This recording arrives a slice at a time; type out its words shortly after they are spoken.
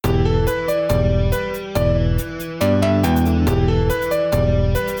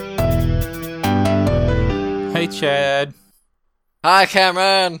Chad. Hi,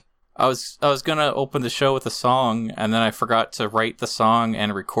 Cameron. I was gonna open the show with a song, and then I forgot to write the song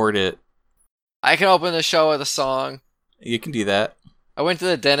and record it. I can open the show with a song. You can do that. I went to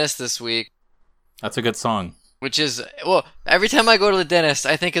the dentist this week. That's a good song. Which is, well, every time I go to the dentist,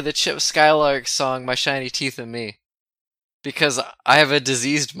 I think of the Chip Skylark song, My Shiny Teeth and Me. Because I have a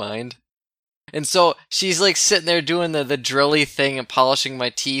diseased mind. And so she's like sitting there doing the drilly thing and polishing my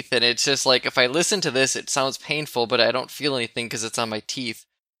teeth, and it's just like, if I listen to this, it sounds painful, but I don't feel anything because it's on my teeth.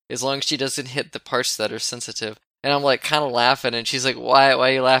 As long as she doesn't hit the parts that are sensitive. And I'm like kind of laughing, and she's like, why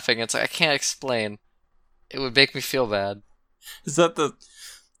are you laughing? It's like, I can't explain. It would make me feel bad. Is that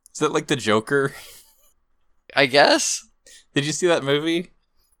like the Joker? I guess? Did you see that movie?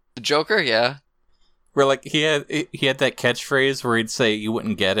 The Joker? Yeah. Where like he had that catchphrase where he'd say you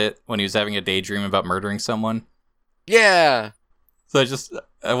wouldn't get it when he was having a daydream about murdering someone. Yeah. So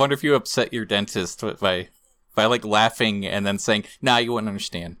I wonder if you upset your dentist by like laughing and then saying, nah, you wouldn't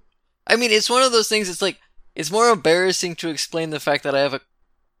understand. I mean, it's one of those things, it's like, it's more embarrassing to explain the fact that I have a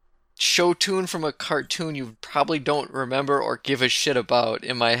show tune from a cartoon you probably don't remember or give a shit about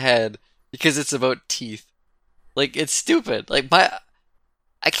in my head because it's about teeth. Like, it's stupid. Like, I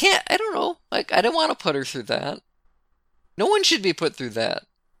don't know. Like, I didn't want to put her through that. No one should be put through that.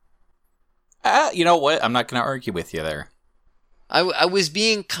 You know what? I'm not going to argue with you there. I was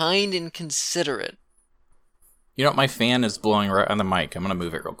being kind and considerate. You know what? My fan is blowing right on the mic. I'm going to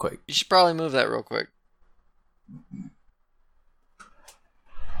move it real quick. You should probably move that real quick.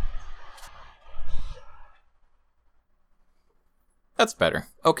 That's better.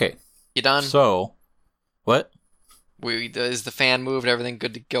 Okay. You done? So, what? Is the fan moved? Everything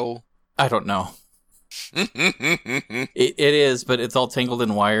good to go? I don't know. It is, but it's all tangled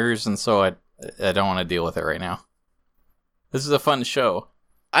in wires, and so I don't want to deal with it right now. This is a fun show.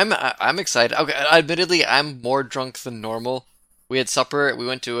 I'm excited. Okay, admittedly, I'm more drunk than normal. We had supper. We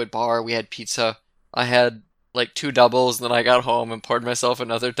went to a bar. We had pizza. I had like 2 doubles, and then I got home and poured myself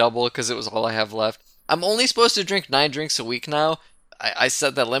another double because it was all I have left. I'm only supposed to drink 9 drinks a week now. I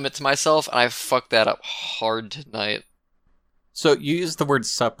set that limit to myself, and I fucked that up hard tonight. So you used the word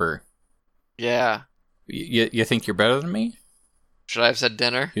supper. Yeah. You think you're better than me? Should I have said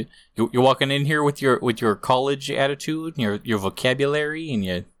dinner? You're walking in here with your college attitude and your vocabulary, and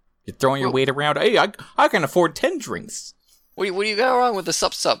you're throwing your weight around. Hey, I can afford 10 drinks. What do you got wrong with the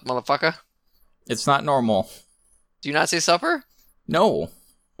sup, motherfucker? It's not normal. Do you not say supper? No.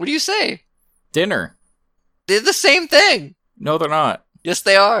 What do you say? Dinner. They're the same thing. No, they're not. Yes,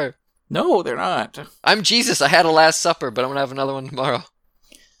 they are. No, they're not. I'm Jesus. I had a last supper, but I'm going to have another one tomorrow.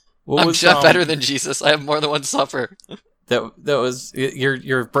 I'm better than Jesus. I have more than one supper. That was...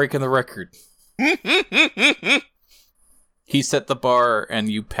 You're breaking the record. He set the bar, and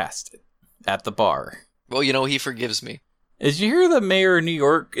you passed it. At the bar. Well, you know, he forgives me. Did you hear the mayor of New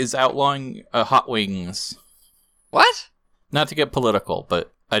York is outlawing hot wings? What? Not to get political,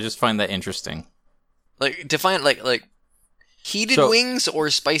 but I just find that interesting. Like, define, like... Heated wings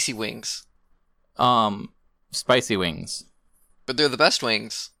or spicy wings? Spicy wings. But they're the best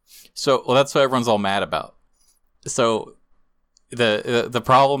wings. So, well, that's what everyone's all mad about. So, the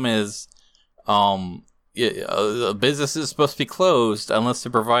problem is, a business is supposed to be closed unless they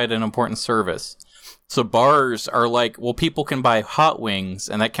provide an important service. So bars are like, well, people can buy hot wings,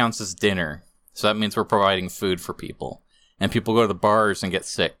 and that counts as dinner. So that means we're providing food for people. And people go to the bars and get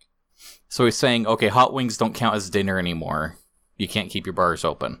sick. So he's saying, okay, hot wings don't count as dinner anymore. You can't keep your bars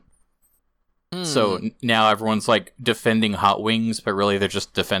open. So now everyone's like defending hot wings, but really they're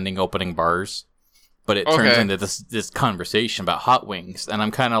just defending opening bars. But it turns into this conversation about hot wings, and I'm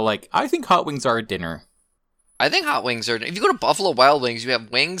kind of like, I think hot wings are a dinner. I think hot wings are... If you go to Buffalo Wild Wings, you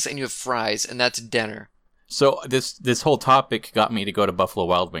have wings and you have fries, and that's dinner. So this whole topic got me to go to Buffalo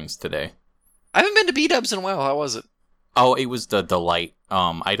Wild Wings today. I haven't been to B-Dubs in a while. How was it? Oh, it was the delight.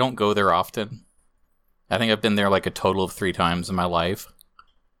 I don't go there often. I think I've been there like a total of 3 times in my life.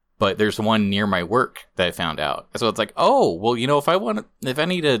 But there's one near my work that I found out. So it's like, oh, well, you know, if I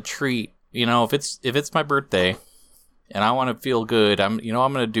need a treat, you know, if it's my birthday and I want to feel good, I'm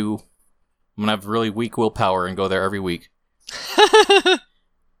going to have really weak willpower and go there every week.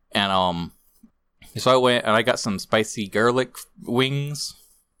 And so I went and I got some spicy garlic wings.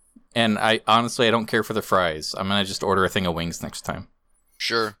 And I don't care for the fries. I'm going to just order a thing of wings next time.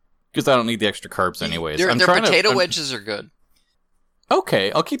 Sure. Because I don't need the extra carbs anyways. Their potato wedges are good.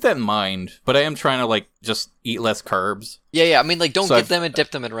 Okay, I'll keep that in mind. But I am trying to, like, just eat less carbs. Yeah. I mean, like, don't get them and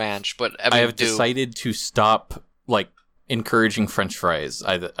dip them in ranch. But I have decided to stop, like, encouraging French fries.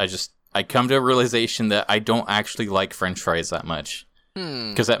 I come to a realization that I don't actually like French fries that much.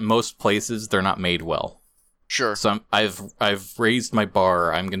 Because at most places, they're not made well. Sure. So I've raised my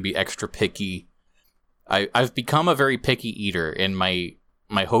bar. I'm gonna be extra picky. I've become a very picky eater in my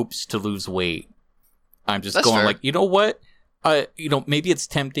hopes to lose weight. I'm just That's going fair. like, you know what? Maybe it's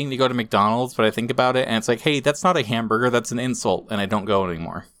tempting to go to McDonald's, but I think about it and it's like, hey, that's not a hamburger, that's an insult, and I don't go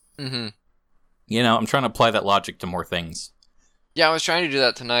anymore. Mm-hmm. I'm trying to apply that logic to more things. Yeah, I was trying to do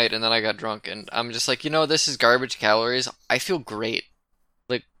that tonight, and then I got drunk, and I'm just like, this is garbage calories. I feel great.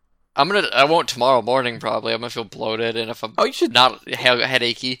 Like, I won't tomorrow morning, probably. I'm gonna feel bloated, and if I'm Oh, you should not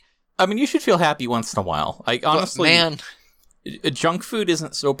headachy. I mean, you should feel happy once in a while. Honestly, man, junk food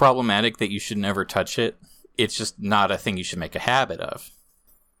isn't so problematic that you should never touch it. It's just not a thing you should make a habit of.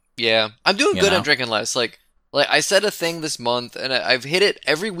 yeah, I'm doing good know? on drinking less. Like I said a thing this month, and I've hit it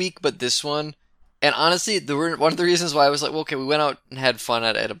every week, but this one. And honestly, one of the reasons why I was like, well, okay, we went out and had fun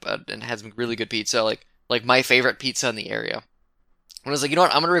and had some really good pizza, like my favorite pizza in the area. And I was like, you know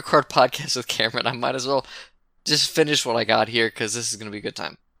what? I'm gonna record podcasts with Cameron. I might as well just finish what I got here because this is gonna be a good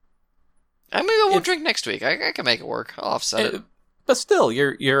time. Maybe I won't drink next week. I can make it work. I'll offset it. But still,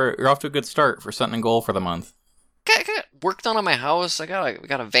 you're off to a good start for setting a goal for the month. I got work done on my house. We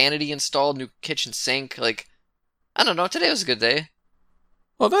got a vanity installed, new kitchen sink. Like, I don't know. Today was a good day.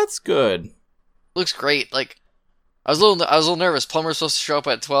 Well, that's good. Looks great. Like, I was a little nervous. Plumber was supposed to show up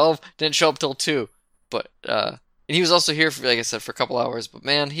at 12, didn't show up till 2. But and he was also here for, like I said, for a couple hours. But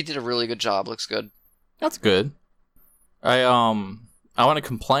man, he did a really good job. Looks good. That's good. I want to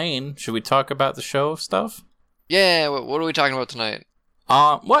complain. Should we talk about the show stuff? Yeah. What are we talking about tonight?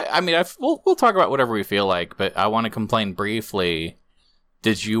 What I mean, we'll talk about whatever we feel like. But I want to complain briefly.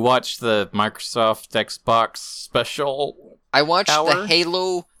 Did you watch the Microsoft Xbox special? I watched hour? the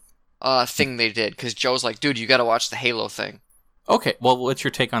Halo thing they did because Joe's like, dude, you got to watch the Halo thing. Okay, well, what's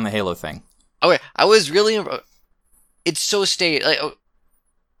your take on the Halo thing? Okay, I was really. It's so stated. Like,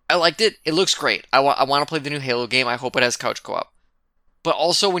 I liked it. It looks great. I want to play the new Halo game. I hope it has couch co-op. But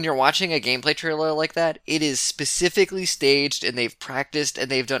also, when you're watching a gameplay trailer like that, it is specifically staged, and they've practiced, and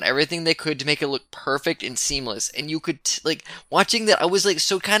they've done everything they could to make it look perfect and seamless. And you could, watching that, I was,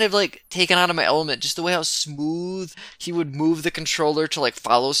 so kind of, taken out of my element. Just the way how smooth he would move the controller to,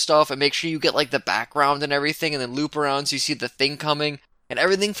 follow stuff and make sure you get, the background and everything, and then loop around so you see the thing coming. And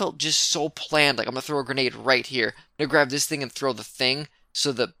everything felt just so planned. Like, I'm gonna throw a grenade right here. I'm gonna grab this thing and throw the thing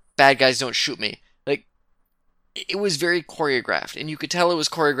so the bad guys don't shoot me. It was very choreographed, and you could tell it was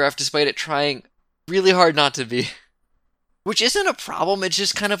choreographed despite it trying really hard not to be. Which isn't a problem, it's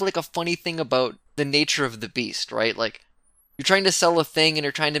just kind of a funny thing about the nature of the beast, right? You're trying to sell a thing and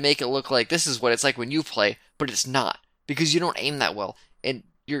you're trying to make it look like this is what it's like when you play, but it's not, because you don't aim that well, and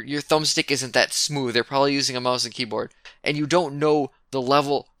your thumbstick isn't that smooth. They're probably using a mouse and keyboard, and you don't know the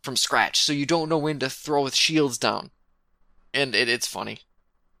level from scratch, so you don't know when to throw with shields down. And it's funny.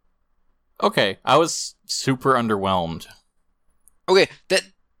 Okay, I was super underwhelmed. Okay,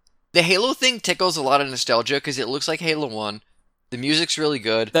 the Halo thing tickles a lot of nostalgia because it looks like Halo 1. The music's really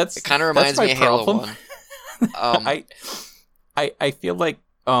good. It kind of reminds me of Halo 1. I feel like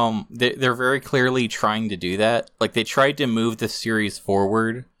they're very clearly trying to do that. They tried to move the series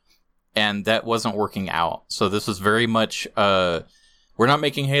forward, and that wasn't working out. So this was very much we're not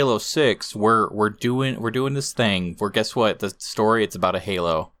making Halo 6. We're doing this thing where, guess what? The story, it's about a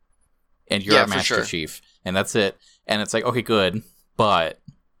Halo. And you're a Master Chief. And that's it. And it's like, okay, good. But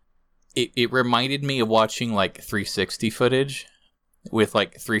it reminded me of watching 360 footage with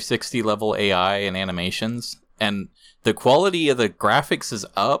 360 level AI and animations. And the quality of the graphics is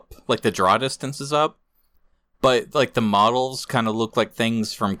up. The draw distance is up. But the models kind of look like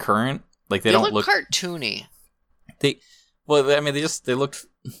things from current. They don't look cartoony. They looked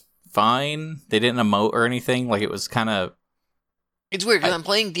fine. They didn't emote or anything. It was kind of. It's weird because I'm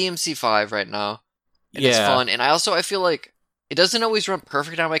playing DMC5 right now, and it's fun. And I feel like it doesn't always run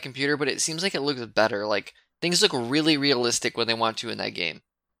perfect on my computer, but it seems like it looks better. Things look really realistic when they want to in that game.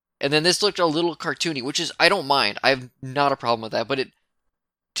 And then this looked a little cartoony, which is I don't mind. I have not a problem with that. But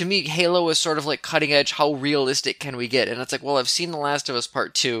to me, Halo is sort of cutting edge. How realistic can we get? And it's well, I've seen The Last of Us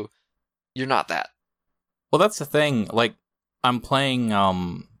Part 2. You're not that. Well, that's the thing. I'm playing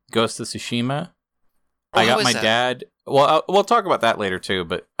Ghost of Tsushima. I got my dad. Well, we'll talk about that later too.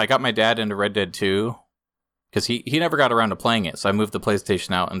 But I got my dad into Red Dead 2 because he never got around to playing it. So I moved the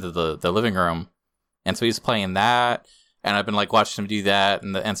PlayStation out into the living room, and so he's playing that. And I've been watching him do that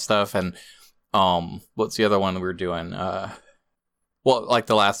and stuff. And what's the other one we were doing? The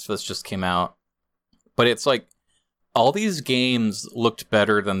Last of Us just came out, but it's all these games looked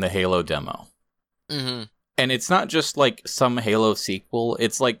better than the Halo demo. Mm-hmm. And it's not just some Halo sequel.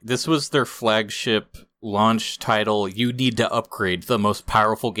 It's this was their flagship launch title. You need to upgrade the most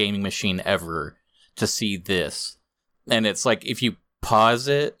powerful gaming machine ever to see this. And it's like, if you pause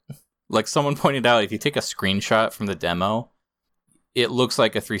it, like someone pointed out, if you take a screenshot from the demo, it looks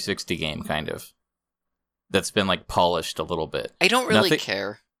like a 360 game, kind of. That's been like polished a little bit. I don't really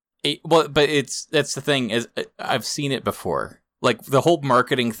care. But that's the thing, is I've seen it before. Like, the whole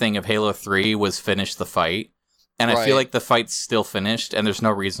marketing thing of Halo 3 was finish the fight. And I feel like the fight's still finished, and there's no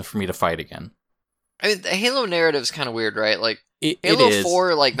reason for me to fight again. I mean, the Halo narrative's kind of weird, right? Like, Halo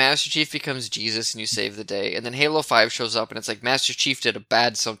 4, like, Master Chief becomes Jesus and you save the day. And then Halo 5 shows up and it's like, Master Chief did a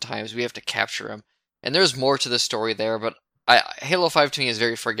bad sometimes. We have to capture him. And there's more to the story there, but Halo 5 to me is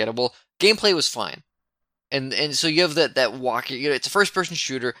very forgettable. Gameplay was fine. And so you have that walk, it's a first-person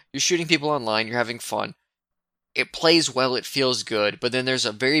shooter. You're shooting people online. You're having fun. It plays well. It feels good. But then there's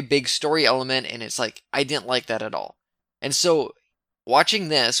a very big story element, and it's like, I didn't like that at all. And so watching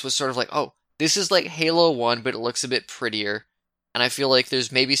this was sort of like, oh, this is like Halo 1, but it looks a bit prettier. And I feel like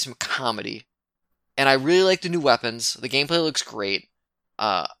there's maybe some comedy. And I really like the new weapons. The gameplay looks great.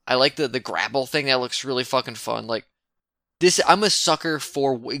 I like the grapple thing. That looks really fucking fun. Like, this, I'm a sucker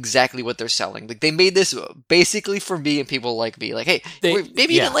for exactly what they're selling. Like, they made this basically for me and people like me. Like, hey,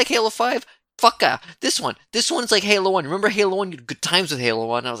 maybe you didn't like Halo 5? Fuck this one. This one's like Halo 1. Remember Halo 1? You had good times with Halo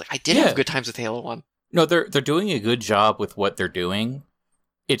 1. I was like, I did have good times with Halo 1. No, they're doing a good job with what they're doing.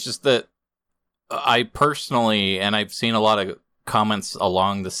 It's just that I personally, and I've seen a lot of comments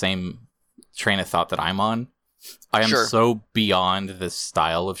along the same train of thought that I'm on, I am so beyond this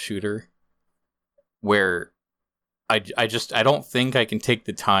style of shooter where I don't think I can take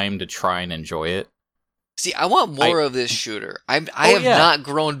the time to try and enjoy it. See, I want more of this shooter. I have not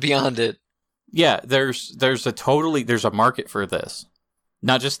grown beyond it. Yeah, there's a market for this.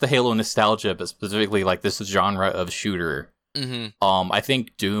 Not just the Halo nostalgia, but specifically like this genre of shooter. Mm-hmm. I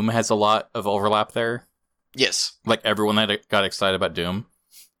think Doom has a lot of overlap there. Yes. Like everyone that got excited about Doom.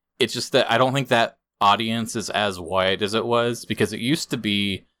 It's just that I don't think that audience is as wide as it was, because it used to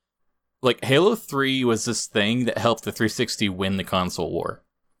be like Halo 3 was this thing that helped the 360 win the console war.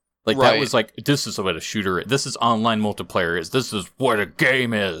 Like that was like, this is what a shooter is. This is online multiplayer is. This is what a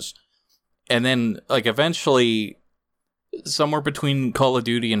game is. And then, like, eventually, somewhere between Call of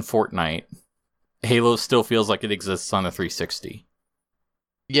Duty and Fortnite, Halo still feels like it exists on the 360.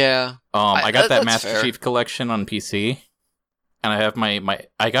 Yeah. I got that Master Chief Collection on PC, and I have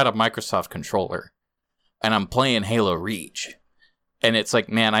I got a Microsoft controller, and I'm playing Halo Reach. And it's like,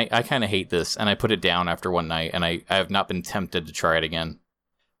 man, I kind of hate this, and I put it down after one night, and I have not been tempted to try it again.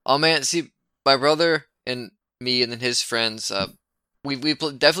 Oh, man, see, my brother and me and then his friends, we've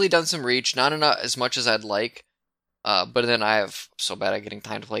definitely done some Reach, not enough as much as I'd like, but then I have so bad at getting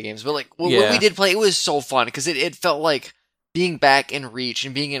time to play games. But like when we did play, it was so fun because it felt like being back in Reach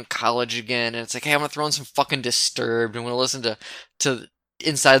and being in college again. And it's like, hey, I'm gonna throw in some fucking Disturbed and we're gonna listen to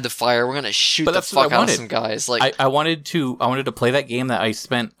Inside the Fire. We're gonna shoot the fuck out of some guys. Like I wanted to play that game that I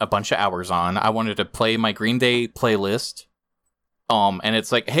spent a bunch of hours on. I wanted to play my Green Day playlist. And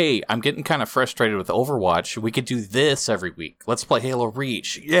it's like, hey, I'm getting kind of frustrated with Overwatch. We could do this every week. Let's play Halo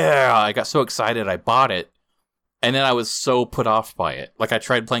Reach. Yeah, I got so excited, I bought it. And then I was so put off by it. Like, I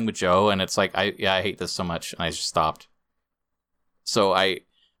tried playing with Joe, and it's like, I hate this so much, and I just stopped. So I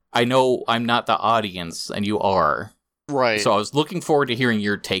know I'm not the audience, and you are. Right. So I was looking forward to hearing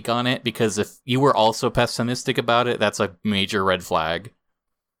your take on it, because if you were also pessimistic about it, that's a major red flag.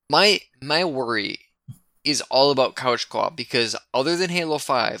 My worry is all about couch co-op, because other than Halo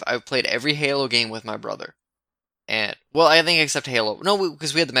 5, I've played every Halo game with my brother. And, well, I think except Halo. No,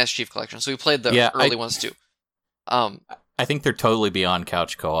 because we had the Master Chief Collection, so we played the early ones too. I think they're totally beyond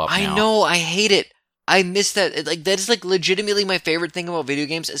couch co-op now. I know, I hate it. I miss that. Like, that is like legitimately my favorite thing about video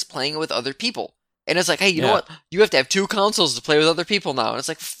games is playing it with other people. And it's like, hey, you know what? You have to have 2 consoles to play with other people now. And it's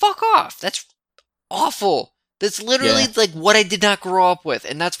like, fuck off. That's awful. That's literally like what I did not grow up with,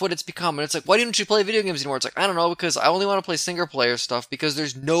 and that's what it's become. And it's like, why don't you play video games anymore? It's like, I don't know, because I only want to play single player stuff because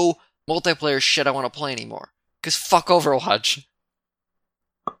there's no multiplayer shit I want to play anymore. Because fuck Overwatch.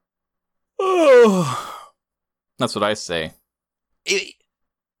 Oh, that's what I say.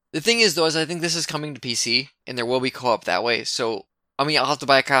 The thing is, though, is I think this is coming to PC, and there will be co-op that way. So, I mean, I'll have to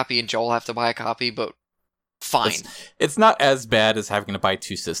buy a copy, and Joel will have to buy a copy, but fine. It's not as bad as having to buy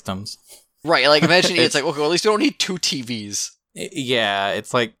 2 systems. Right, like imagine it's like, okay, well, at least you don't need 2 TVs. Yeah,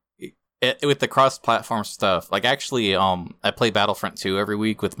 it's like with the cross-platform stuff. Like actually, I play Battlefront 2 every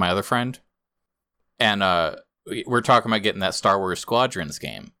week with my other friend, and we're talking about getting that Star Wars Squadrons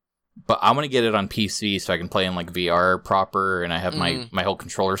game. But I want to get it on PC so I can play in like VR proper, and I have my whole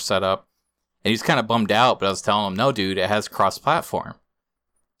controller set up. And he's kind of bummed out, but I was telling him, no, dude, it has cross-platform,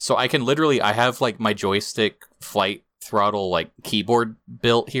 so I can I have like my joystick flight throttle like keyboard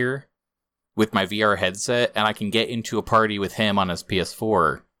built here with my VR headset, and I can get into a party with him on his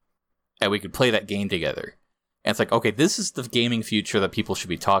PS4, and we could play that game together. And it's like, okay, this is the gaming future that people should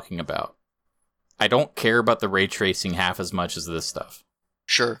be talking about. I don't care about the ray tracing half as much as this stuff.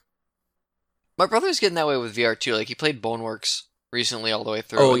 Sure. My brother's getting that way with VR too. Like, he played Boneworks recently all the way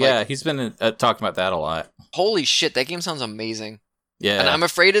through. Oh, and, yeah, like, he's been talking about that a lot. holy shit, that game sounds amazing. Yeah. And I'm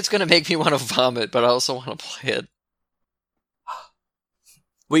afraid it's going to make me want to vomit, but I also want to play it.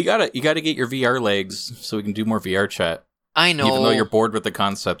 Well, you gotta get your VR legs so we can do more VR chat. I know. Even though you're bored with the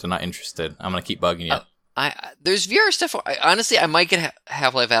concept and not interested, I'm gonna keep bugging you. There's VR stuff. Honestly, I might get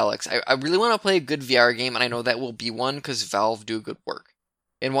Half-Life Alyx. I really want to play a good VR game, and I know that will be one because Valve do good work.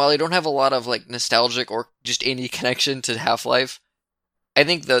 And while I don't have a lot of like nostalgic or just any connection to Half-Life, I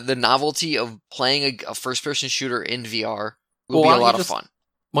think the novelty of playing a first-person shooter in VR will be a lot of fun.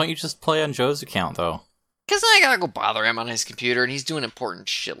 Why don't you just play on Joe's account though? Because I gotta go bother him on his computer, and he's doing important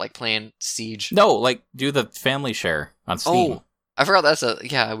shit like playing Siege. No, like do the family share on Steam. Oh, I forgot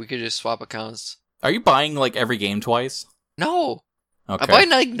we could just swap accounts. Are you buying like every game twice? No. Okay. I buy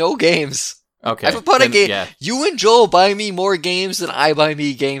like no games. Okay. I haven't bought a game. Yeah. You and Joel buy me more games than I buy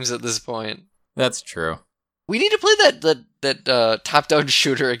me games at this point. That's true. We need to play that top-down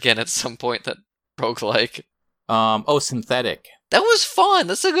shooter again at some point, that roguelike. Synthetic. That was fun.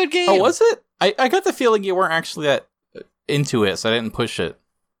 That's a good game. Oh, was it? I got the feeling you weren't actually that into it, so I didn't push it.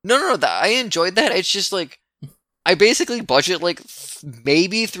 No. I enjoyed that. It's just like, I basically budget like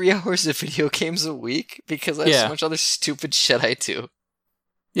maybe 3 hours of video games a week because I have so much other stupid shit I do.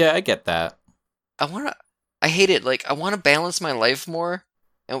 Yeah, I get that. I hate it. Like, I want to balance my life more,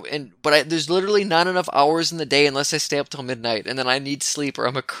 but there's literally not enough hours in the day unless I stay up till midnight, and then I need sleep or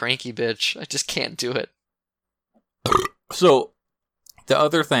I'm a cranky bitch. I just can't do it. So, the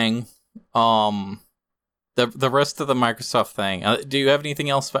other thing, the rest of the Microsoft thing. Do you have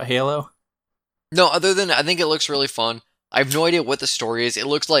anything else about Halo? No, other than I think it looks really fun. I have no idea what the story is. It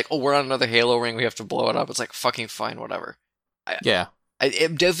looks like, oh, we're on another Halo ring, we have to blow it up. It's like, fucking fine, whatever.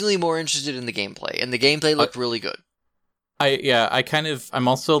 I'm definitely more interested in the gameplay, and the gameplay looked really good. I'm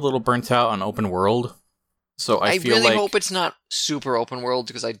also a little burnt out on open world. So I feel really like, hope it's not super open world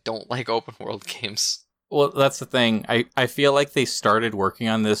because I don't like open world games. Well, that's the thing. I feel like they started working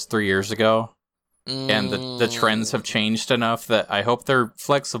on this 3 years ago, and the trends have changed enough that I hope they're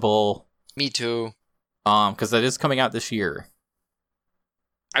flexible. Me too. Because that is coming out this year.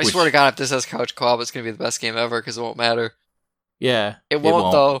 I swear to God, if this has couch co-op, it's gonna be the best game ever because it won't matter. Yeah, it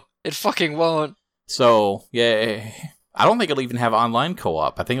won't though. It fucking won't. So yeah, I don't think it'll even have online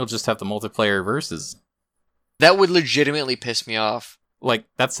co-op. I think it'll just have the multiplayer versus. That would legitimately piss me off. Like,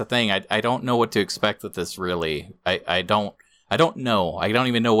 that's the thing. I don't know what to expect with this, really. I don't know. I don't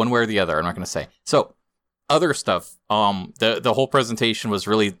even know one way or the other. I'm not going to say. So, other stuff. The whole presentation was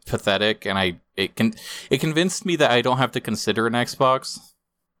really pathetic, and it convinced me that I don't have to consider an Xbox,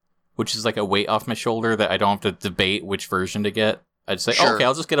 which is like a weight off my shoulder that I don't have to debate which version to get. I'd say, sure. Okay,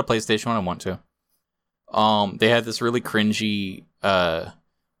 I'll just get a PlayStation when I want to. They had this really cringy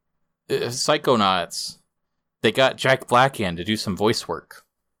Psychonauts. They got Jack Black in to do some voice work.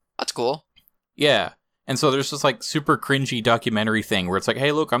 That's cool. Yeah. And so there's this like super cringy documentary thing where it's like,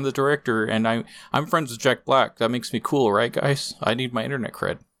 hey, look, I'm the director and I'm friends with Jack Black. That makes me cool, right, guys? I need my internet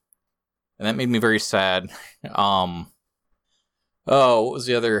cred. And that made me very sad. What was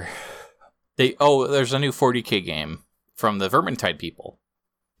the other? There's a new 40K game from the Vermintide people.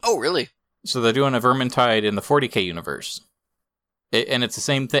 Oh, really? So they're doing a Vermintide in the 40K universe. And it's the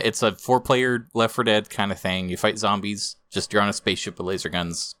same thing. It's a 4-player Left 4 Dead kind of thing. You fight zombies. Just you're on a spaceship with laser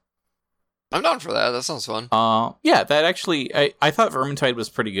guns. I'm down for that. That sounds fun. Yeah, that actually... I thought Vermintide was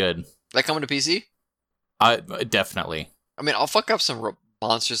pretty good. That coming to PC? Definitely. I mean, I'll fuck up some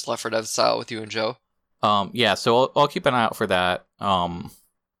monsters Left 4 Dead style with you and Joe. Yeah, so I'll keep an eye out for that. I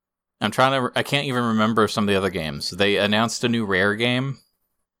can't even remember some of the other games. They announced a new Rare game.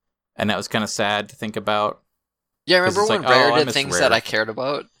 And that was kind of sad to think about. Yeah, remember when Rare did things that I cared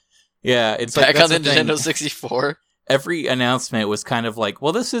about? Yeah, it's back like on the Nintendo 64. Every announcement was kind of like,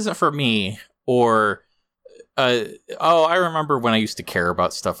 well, this isn't for me, or I remember when I used to care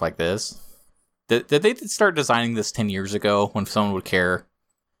about stuff like this. Did they start designing this 10 years ago when someone would care?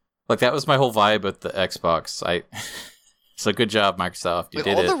 Like, that was my whole vibe with the Xbox. So good job, Microsoft. You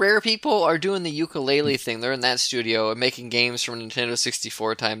did it. All the Rare people are doing the ukulele thing. They're in that studio and making games from Nintendo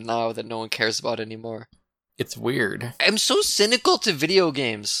 64 time now that no one cares about anymore. It's weird. I'm so cynical to video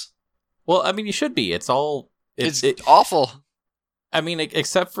games. Well, I mean, you should be. It's awful. I mean,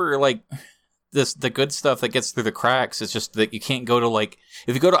 except for, like, the good stuff that gets through the cracks. It's just that you can't go to, like...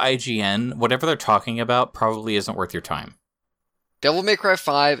 If you go to IGN, whatever they're talking about probably isn't worth your time. Devil May Cry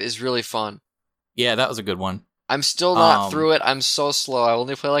 5 is really fun. Yeah, that was a good one. I'm still not through it. I'm so slow. I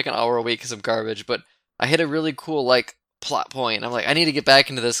only play like an hour a week because I'm garbage. But I hit a really cool like plot point. I'm like, I need to get back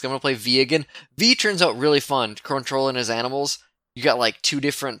into this. I'm gonna play V again. V turns out really fun. Controlling his animals. You got like two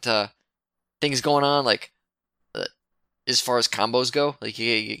different things going on. Like as far as combos go, like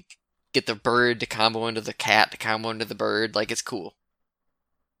you get the bird to combo into the cat to combo into the bird. Like it's cool.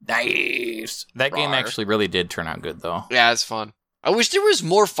 Nice. That game actually really did turn out good, though. Yeah, it's fun. I wish there was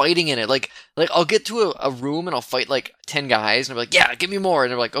more fighting in it. Like I'll get to a room and I'll fight like 10 guys and I'm like, yeah, give me more.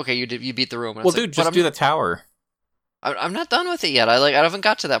 And they're like, okay, you beat the room. And well, dude, just do the tower. I'm not done with it yet. I haven't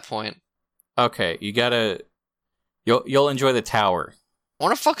got to that point. Okay, you gotta. You'll enjoy the tower. I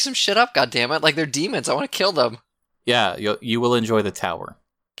want to fuck some shit up. Goddammit! Like they're demons. I want to kill them. Yeah, you will enjoy the tower.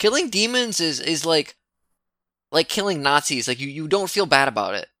 Killing demons is like killing Nazis. Like you don't feel bad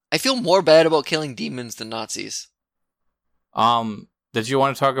about it. I feel more bad about killing demons than Nazis. Did you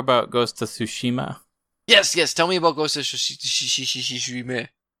want to talk about Ghost of Tsushima? Yes. Tell me about Ghost of Tsushima.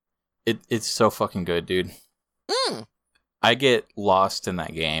 It's so fucking good, dude. I get lost in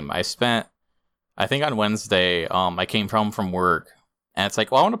that game. I think on Wednesday, I came home from work, and it's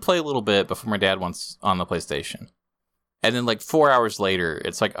like, well, I want to play a little bit before my dad wants on the PlayStation. And then like 4 hours later,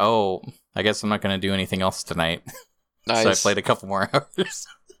 it's like, oh, I guess I'm not going to do anything else tonight. Nice. So I played a couple more hours.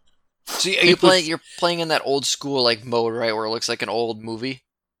 So you're playing in that old school like mode, right, where it looks like an old movie?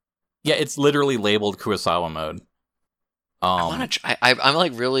 Yeah, it's literally labeled Kurosawa mode. I'm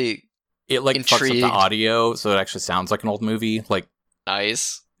like really it like intrigued. Fucks up the audio, so it actually sounds like an old movie. Like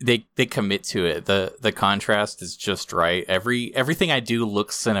nice. They commit to it. The contrast is just right. Everything I do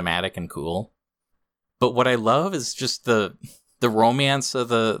looks cinematic and cool. But what I love is just the romance of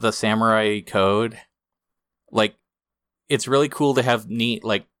the samurai code. Like, it's really cool to have neat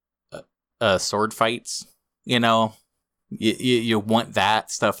like sword fights. You know, you want that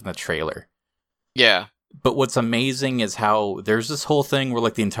stuff in the trailer. Yeah. But what's amazing is how there's this whole thing where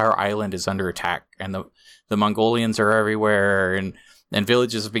like the entire island is under attack, and the Mongolians are everywhere, and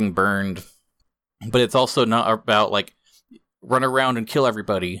villages are being burned. But it's also not about like run around and kill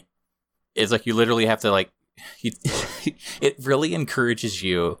everybody. It's like you literally have to like it really encourages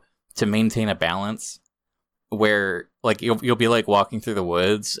you to maintain a balance where like you'll be like walking through the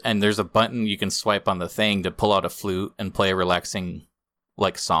woods and there's a button you can swipe on the thing to pull out a flute and play a relaxing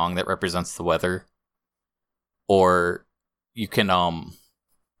like song that represents the weather. Or you can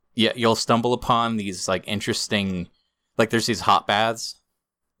you'll stumble upon these like interesting, like there's these hot baths.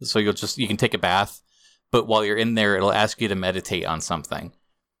 So you can take a bath, but while you're in there it'll ask you to meditate on something.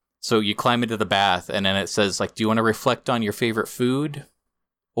 So you climb into the bath, and then it says, like, do you want to reflect on your favorite food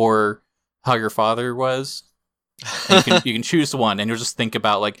or how your father was? And you can choose one, and you'll just think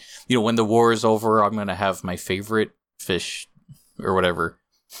about, like, you know, when the war is over, I'm going to have my favorite fish or whatever,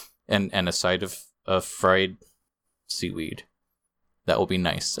 and a side of fried seaweed. That will be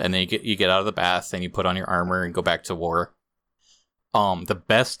nice. And then you get out of the bath, and you put on your armor and go back to war. The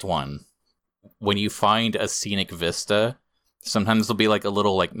best one, when you find a scenic vista, sometimes there'll be like a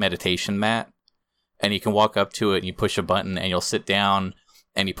little like meditation mat, and you can walk up to it and you push a button and you'll sit down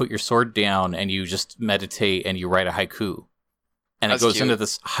and you put your sword down and you just meditate and you write a haiku. And That's it goes cute. Into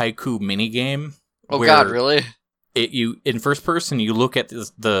this haiku mini game. Oh God, really? In first person you look at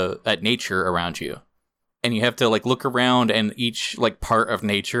at nature around you, and you have to like look around, and each like part of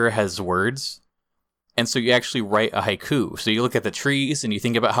nature has words. And so you actually write a haiku. So you look at the trees and you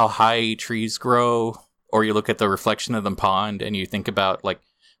think about how high trees grow. Or you look at the reflection of the pond and you think about like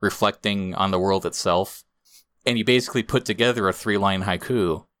reflecting on the world itself. And you basically put together a 3-line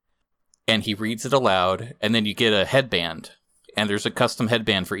haiku. And he reads it aloud. And then you get a headband. And there's a custom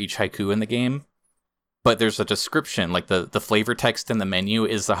headband for each haiku in the game. But there's a description. Like the flavor text in the menu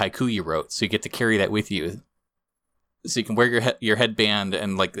is the haiku you wrote. So you get to carry that with you. So you can wear your headband,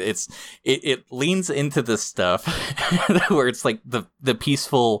 and like it leans into this stuff where it's like the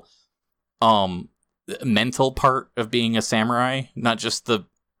peaceful mental part of being a samurai, not just the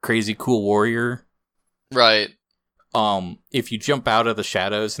crazy cool warrior. Right. If you jump out of the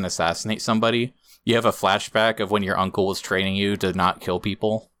shadows and assassinate somebody, you have a flashback of when your uncle was training you to not kill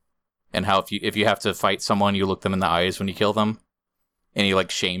people, and how if you have to fight someone, you look them in the eyes when you kill them, and he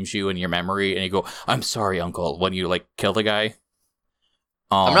like shames you in your memory, and you go, "I'm sorry, uncle," when you like kill the guy.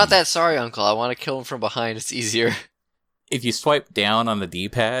 I'm not that sorry, uncle. I want to kill him from behind. It's easier. If you swipe down on the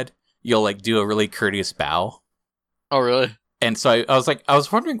D-pad, you'll like do a really courteous bow. Oh, really? And so I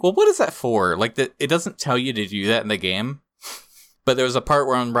was wondering, well, what is that for? Like, it doesn't tell you to do that in the game. But there was a part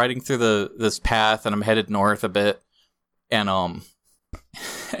where I'm riding through this path, and I'm headed north a bit, and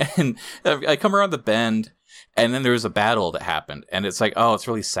and I come around the bend, and then there was a battle that happened, and it's like, oh, it's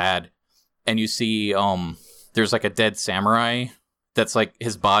really sad. and you see there's like a dead samurai that's like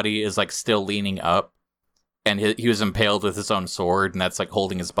his body is like still leaning up, and he was impaled with his own sword, and that's like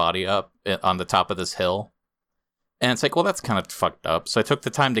holding his body up on the top of this hill. And it's like, well, that's kind of fucked up. So I took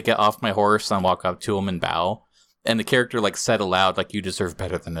the time to get off my horse and walk up to him and bow. And the character like said aloud, like, you deserve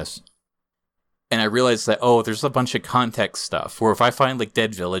better than this. And I realized that, oh, there's a bunch of context stuff where if I find like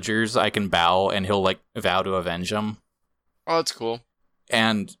dead villagers, I can bow and he'll like vow to avenge them. Oh, that's cool.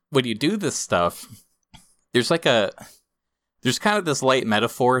 And when you do this stuff, there's kind of this light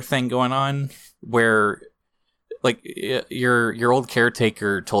metaphor thing going on where like your old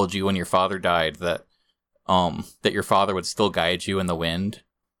caretaker told you when your father died that your father would still guide you in the wind.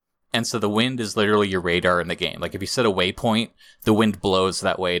 And so the wind is literally your radar in the game. Like if you set a waypoint, the wind blows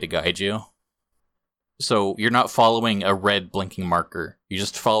that way to guide you. So you're not following a red blinking marker. You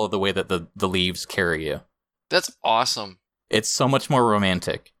just follow the way that the leaves carry you. That's awesome. It's so much more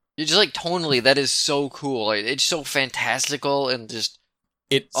romantic. You're just like tonally, that is so cool. Like, it's so fantastical and just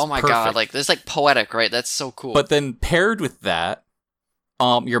It's oh my perfect. god, like it's like poetic, right? That's so cool. But then paired with that,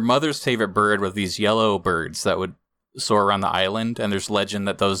 your mother's favorite bird was these yellow birds that would soar around the island, and there's legend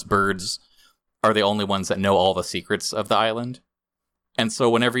that those birds are the only ones that know all the secrets of the island. And so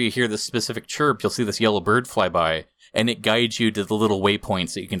whenever you hear this specific chirp, you'll see this yellow bird fly by, and it guides you to the little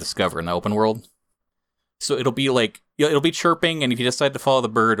waypoints that you can discover in the open world. So it'll be like, it'll be chirping, and if you decide to follow the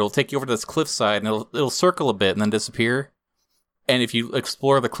bird, it'll take you over to this cliffside, and it'll circle a bit and then disappear. And if you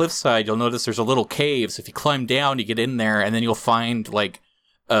explore the cliffside, you'll notice there's a little cave, so if you climb down, you get in there, and then you'll find like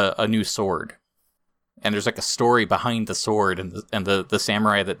a new sword. And there's like a story behind the sword and the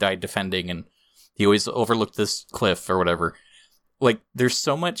samurai that died defending, and he always overlooked this cliff or whatever. Like, there's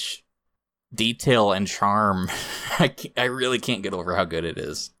so much detail and charm. I really can't get over how good it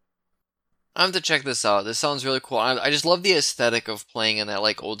is. I have to check this out. This sounds really cool. I just love the aesthetic of playing in that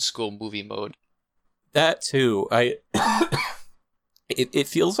like old school movie mode. That too. It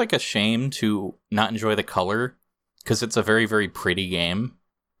feels like a shame to not enjoy the color, because it's a very, very pretty game.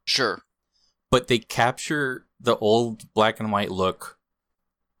 Sure. But they capture the old black and white look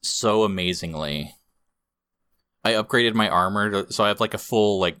so amazingly. I upgraded my armor, so I have like a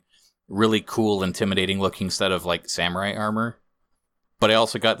full, like, really cool, intimidating looking set of like samurai armor. But I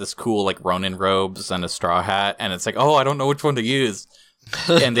also got this cool like Ronin robes and a straw hat, and it's like, oh, I don't know which one to use.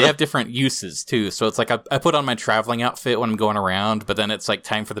 And they have different uses too. So it's like I put on my traveling outfit when I'm going around, but then it's like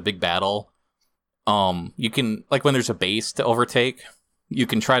time for the big battle. You can, like, when there's a base to overtake, you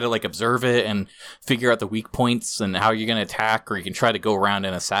can try to like observe it and figure out the weak points and how you're going to attack, or you can try to go around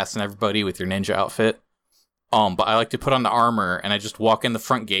and assassin everybody with your ninja outfit. But I like to put on the armor, and I just walk in the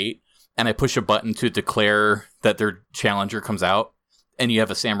front gate, and I push a button to declare that their challenger comes out, and you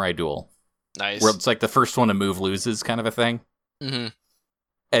have a samurai duel. Nice. Where it's like the first one to move loses kind of a thing. Mm-hmm.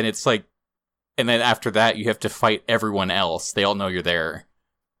 And it's like, and then after that, you have to fight everyone else. They all know you're there.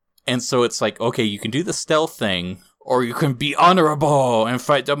 And so it's like, okay, you can do the stealth thing, or you can be honorable and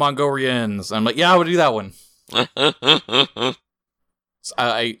fight the Mongolians. I'm like, yeah, I would do that one. So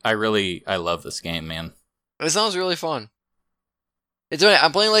I love this game, man. It sounds really fun.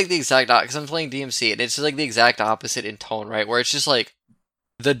 I'm playing like the exact because I'm playing DMC, and it's like the exact opposite in tone, right? Where it's just like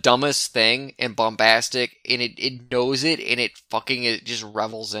the dumbest thing and bombastic, and it knows it, and it just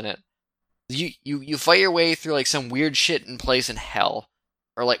revels in it. You fight your way through like some weird shit in place in hell,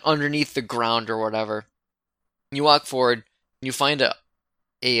 or like underneath the ground or whatever. You walk forward, and you find a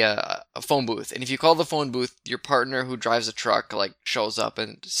phone booth, and if you call the phone booth, your partner who drives a truck like shows up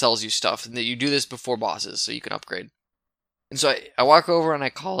and sells you stuff, and that you do this before bosses so you can upgrade. And so I walk over and I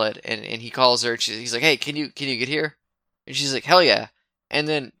call it, and he calls her, and he's like, hey, can you get here? And she's like, hell yeah. And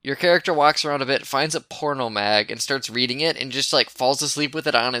then your character walks around a bit, finds a porno mag, and starts reading it, and just like falls asleep with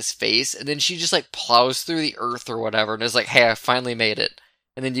it on his face, and then she just like plows through the earth or whatever, and is like, hey, I finally made it.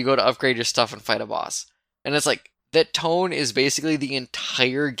 And then you go to upgrade your stuff and fight a boss. And it's like, that tone is basically the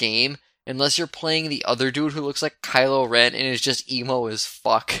entire game, unless you're playing the other dude who looks like Kylo Ren and is just emo as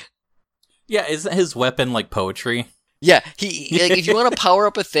fuck. Yeah, isn't his weapon like poetry? Yeah, he like, if you want to power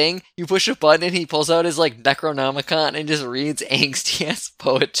up a thing, you push a button and he pulls out his like Necronomicon and just reads angsty ass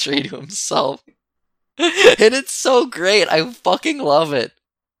poetry to himself. And it's so great. I fucking love it.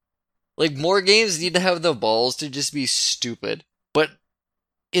 Like, more games need to have the balls to just be stupid, but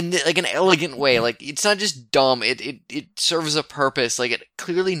in like an elegant way. Like, it's not just dumb. It serves a purpose. Like, it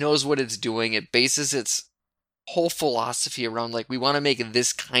clearly knows what it's doing. It bases its whole philosophy around like, we want to make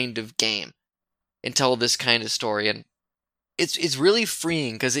this kind of game and tell this kind of story. And it's really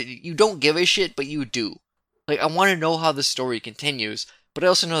freeing because you don't give a shit, but you do. Like, I want to know how the story continues, but I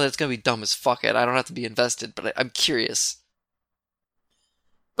also know that it's gonna be dumb as fuck. I don't have to be invested, but I'm curious.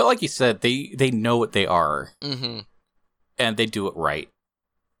 But like you said, they know what they are, Mm-hmm. and they do it right.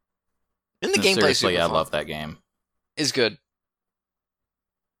 And the And gameplay seriously, super I fun. love that game. Is good.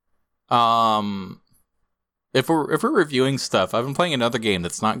 If we're reviewing stuff, I've been playing another game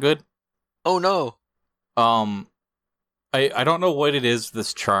that's not good. Oh no. I don't know what it is,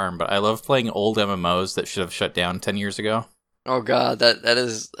 this charm, but I love playing old MMOs that should have shut down 10 years ago. Oh god, that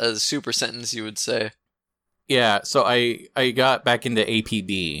is a super sentence you would say. Yeah, so I got back into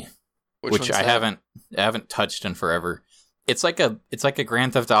APB, which one's I that? haven't touched in forever. It's like a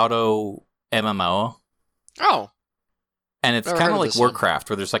Grand Theft Auto MMO, Oh. and it's Never kind heard of of like this one. Warcraft,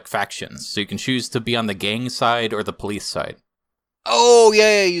 where there's like factions, so you can choose to be on the gang side or the police side. Oh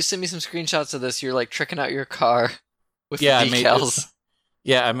yeah, you sent me some screenshots of this. You're like tricking out your car with Yeah, the decals.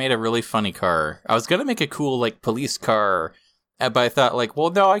 I made a really funny car. I was gonna make a cool like police car, but I thought like, well,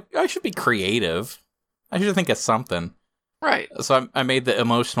 no, I should be creative. I should think of something. Right. So I made the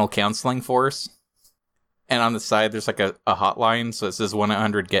emotional counseling force, and on the side there's like a hotline, so it says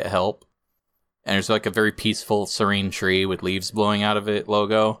 1-800-GET-HELP, and there's like a very peaceful, serene tree with leaves blowing out of it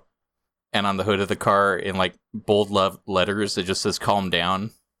logo, and on the hood of the car in like bold letters it just says "Calm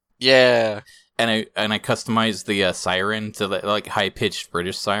down." Yeah. And I customized the siren to the like high pitched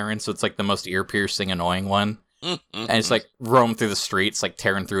British siren, so it's like the most ear piercing, annoying one. And it's like roam through the streets, like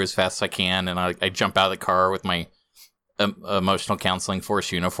tearing through as fast as I can, and I jump out of the car with my emotional counseling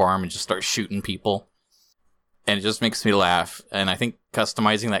force uniform and just start shooting people. And it just makes me laugh. And I think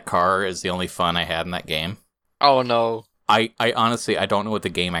customizing that car is the only fun I had in that game. Oh no. I honestly, I don't know what the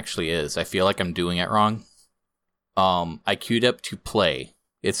game actually is. I feel like I'm doing it wrong. I queued up to play.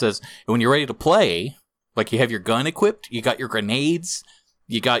 It says, when you're ready to play, like you have your gun equipped, you got your grenades,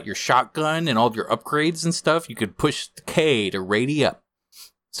 you got your shotgun and all of your upgrades and stuff, you could push K to ready up.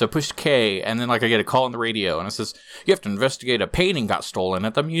 So push K, and then like I get a call on the radio, and it says, you have to investigate a painting got stolen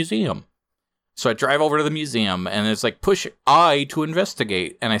at the museum. So I drive over to the museum, and it's like, push I to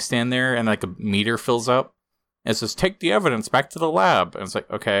investigate. And I stand there, and like a meter fills up. And it says, take the evidence back to the lab. And it's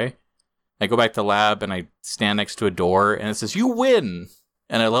like, okay. I go back to the lab, and I stand next to a door, and it says, you win!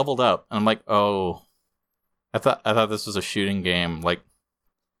 And I leveled up, and I'm like, oh. I thought this was a shooting game. Like,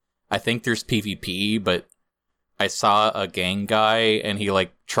 I think there's PvP, but I saw a gang guy, and he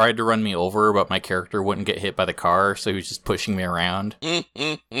like tried to run me over, but my character wouldn't get hit by the car, so he was just pushing me around. And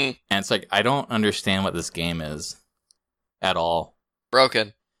it's like, I don't understand what this game is at all.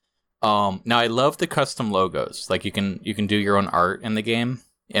 Broken. Now I love the custom logos. Like you can do your own art in the game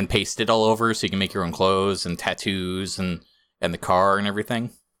and paste it all over, so you can make your own clothes and tattoos and the car and everything.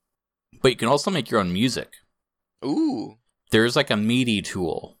 But you can also make your own music. Ooh. There's like a MIDI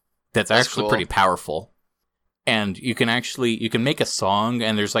tool that's actually cool. pretty powerful. And you can make a song,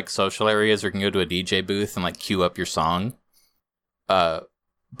 and there's like social areas where you can go to a DJ booth and like queue up your song. But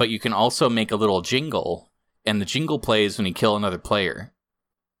you can also make a little jingle, and the jingle plays when you kill another player.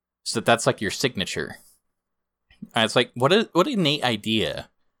 So that's like your signature. And it's like, what a neat idea.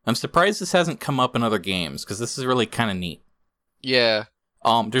 I'm surprised this hasn't come up in other games, because this is really kind of neat. Yeah.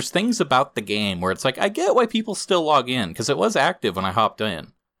 There's things about the game where it's like, I get why people still log in, because it was active when I hopped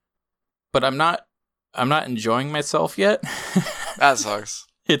in. But I'm not enjoying myself yet. That sucks.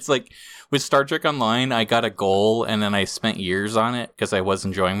 It's like, with Star Trek Online, I got a goal, and then I spent years on it, because I was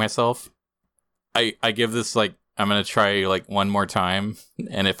enjoying myself. I give this, like, I'm going to try, like, one more time,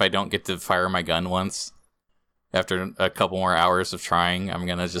 and if I don't get to fire my gun once, after a couple more hours of trying, I'm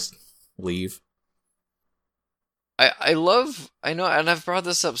going to just leave. I know, and I've brought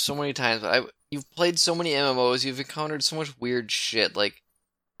this up so many times, but you've played so many MMOs, you've encountered so much weird shit, like,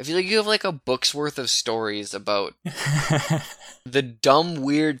 I feel like you have like a book's worth of stories about the dumb,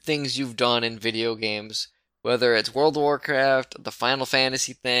 weird things you've done in video games, whether it's World of Warcraft, the Final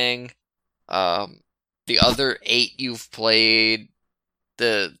Fantasy thing, the other 8 you've played,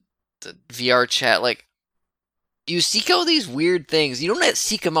 the VR chat, like, you seek out these weird things. You don't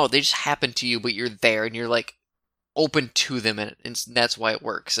seek them out, they just happen to you, but you're there, and you're like, open to them, and that's why it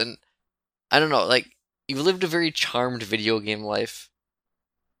works. And I don't know, like, you've lived a very charmed video game life,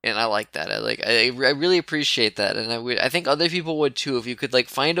 and I like that. I really appreciate that, and I think other people would too. If you could like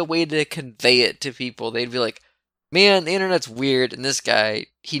find a way to convey it to people, they'd be like, man, the internet's weird, and this guy,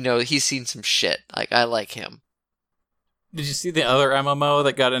 he's seen some shit. Like, I like him. Did you see the other MMO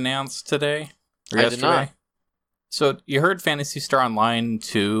that got announced today? Or I yesterday? did not. So you heard Phantasy Star Online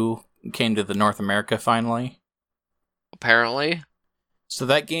 2 came to the North America finally? Apparently. So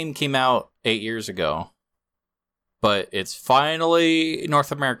that game came out 8 years ago, but it's finally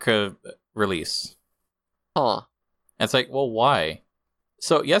North America release. Huh. And it's like, well, why?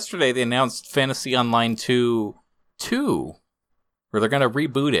 So yesterday they announced Fantasy Online 2. where they're going to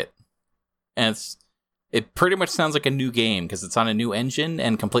reboot it. And it pretty much sounds like a new game because it's on a new engine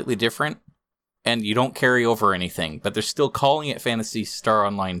and completely different. And you don't carry over anything, but they're still calling it Phantasy Star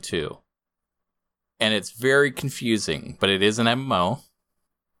Online 2. And it's very confusing, but it is an MMO.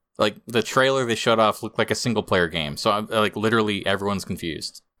 Like, the trailer they showed off looked like a single-player game, so like literally everyone's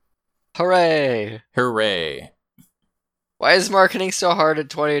confused. Hooray! Hooray! Why is marketing so hard in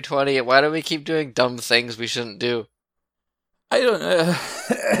 2020? And why do we keep doing dumb things we shouldn't do? I don't know.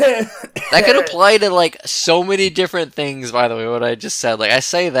 That could apply to, like, so many different things, by the way, what I just said. Like, I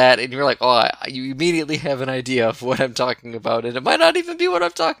say that, and you're like, oh, you immediately have an idea of what I'm talking about, and it might not even be what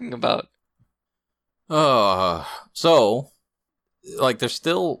I'm talking about. So, like, they're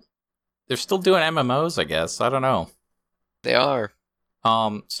still doing MMOs, I guess. I don't know. They are.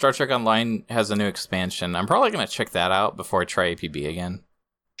 Star Trek Online has a new expansion. I'm probably gonna check that out before I try APB again.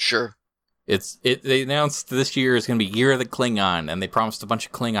 Sure. They announced this year is gonna be Year of the Klingon, and they promised a bunch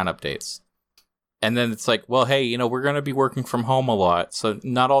of Klingon updates. And then it's like, well, hey, we're gonna be working from home a lot, so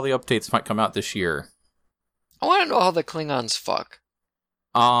not all the updates might come out this year. I want to know how the Klingons fuck.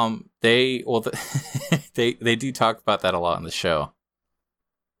 They do talk about that a lot in the show.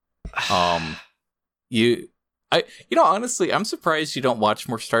 Honestly, I'm surprised you don't watch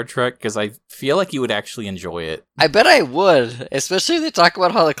more Star Trek because I feel like you would actually enjoy it. I bet I would, especially if they talk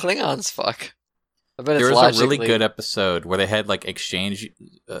about how the Klingons fuck. I bet there it's was a really good episode where they had like exchange.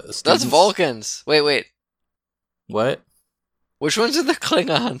 Students. That's Vulcans. Wait. What? Which ones are the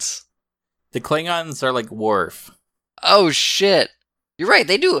Klingons? The Klingons are like Worf. Oh shit. You're right,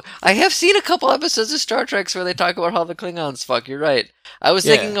 they do. I have seen a couple episodes of Star Trek where they talk about how the Klingons fuck. You're right. I was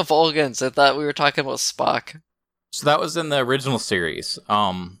thinking of Vulcans. I thought we were talking about Spock. So that was in the original series.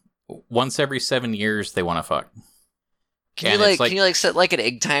 Once every 7 years, they want to fuck. Can you set like an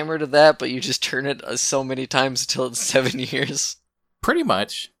egg timer to that, but you just turn it so many times until it's 7 years? Pretty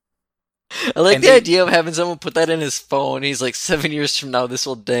much. I like the idea of having someone put that in his phone. He's like, 7 years from now, this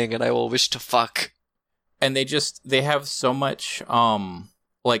will ding, and I will wish to fuck. And they have so much,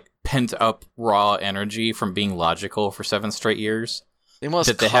 like, pent-up raw energy from being logical for 7 straight years. They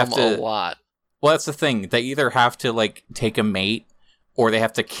must come a lot. Well, that's the thing. They either have to, like, take a mate, or they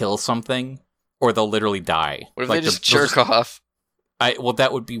have to kill something, or they'll literally die. What if like, they just jerk off? Well,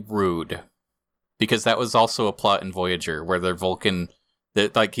 that would be rude. Because that was also a plot in Voyager, where their Vulcan...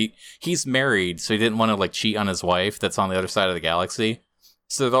 That, like, he's married, so he didn't want to, like, cheat on his wife that's on the other side of the galaxy.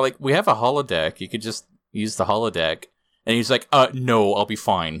 So they're like, we have a holodeck. You could just use the holodeck. And he's like, no, I'll be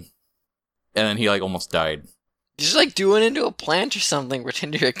fine. And then he, like, almost died. Just, like, do it into a plant or something.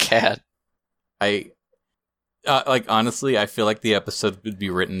 Pretend you're a cat. Honestly, I feel like the episode would be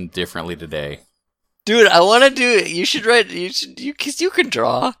written differently today. Dude, I want to do it. Because you can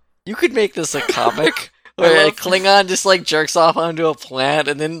draw. You could make this a comic. Where a Klingon just, like, jerks off onto a plant,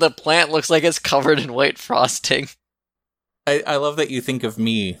 and then the plant looks like it's covered in white frosting. I love that you think of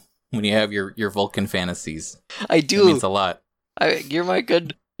me when you have your Vulcan fantasies. I do. It means a lot. You're my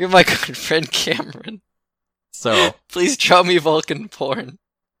good friend Cameron. So please draw me Vulcan porn.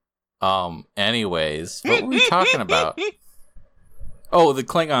 Anyways, what were we talking about? Oh, the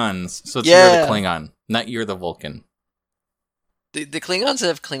Klingons. So it's You're the Klingon, not You're the Vulcan. The Klingons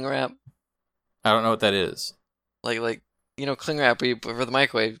have cling wrap. I don't know what that is. Like cling wrap where you put for the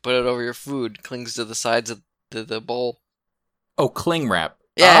microwave, you put it over your food, clings to the sides of the bowl. Oh, cling wrap.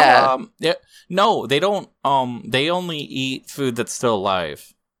 Yeah. Yeah. No, they don't. They only eat food that's still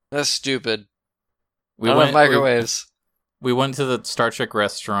alive. That's stupid. I don't have microwaves. We went to the Star Trek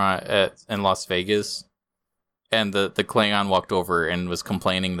restaurant in Las Vegas, and the Klingon walked over and was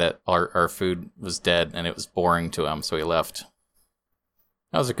complaining that our food was dead and it was boring to him, so he left.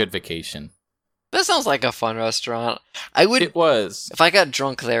 That was a good vacation. That sounds like a fun restaurant. It was. If I got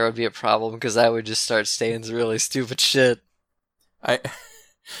drunk there, it would be a problem because I would just start saying really stupid shit.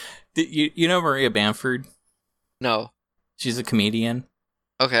 You know Maria Bamford? No. She's a comedian.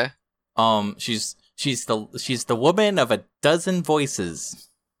 Okay. She's the woman of a dozen voices.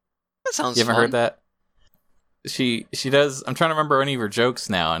 That sounds. You ever heard that? She does. I'm trying to remember any of her jokes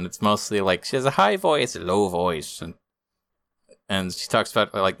now, and it's mostly like she has a high voice, a low voice, and she talks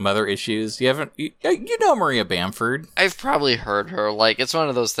about like mother issues. You know Maria Bamford. I've probably heard her. Like it's one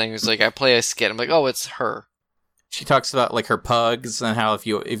of those things. Like I play a skit, I'm like, oh, it's her. She talks about like her pugs and how if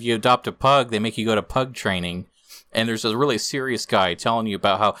you adopt a pug, they make you go to pug training. And there's a really serious guy telling you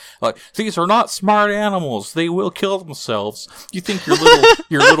about how, like, these are not smart animals. They will kill themselves. You think your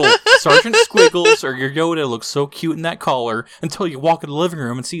little Sergeant Squiggles or your Yoda looks so cute in that collar until you walk in the living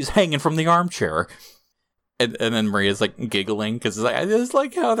room and see he's hanging from the armchair. And then Maria's, like, giggling because I just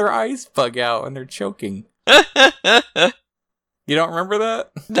like how their eyes bug out and they're choking. You don't remember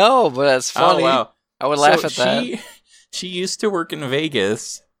that? No, but that's funny. Oh wow! I would laugh at that. She used to work in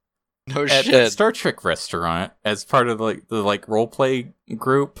Vegas No at shit. a Star Trek restaurant as part of the role play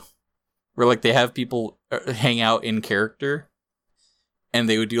group, where like they have people hang out in character, and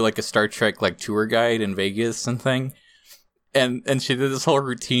they would do like a Star Trek like tour guide in Vegas and thing. And she did this whole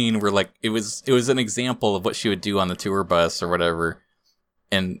routine where like it was an example of what she would do on the tour bus or whatever.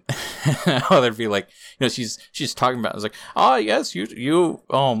 And there'd be like, she's talking about, it's like, oh yes, you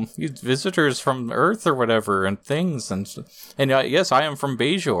visitors from Earth or whatever and things, and yes, I am from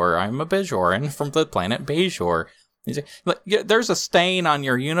Bajor. I'm a Bajoran from the planet Bajor. He's like, yeah, there's a stain on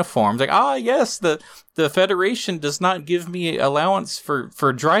your uniform. It's like, yes, the Federation does not give me allowance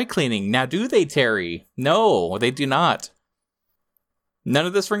for dry cleaning. Now, do they, Terry? No, they do not. None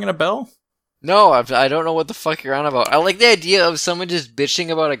of this ringing a bell? No, I don't know what the fuck you're on about. I like the idea of someone just bitching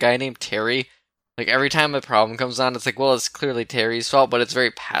about a guy named Terry. Like, every time a problem comes on, it's like, well, it's clearly Terry's fault, but it's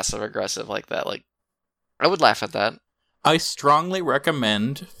very passive-aggressive like that. Like, I would laugh at that. I strongly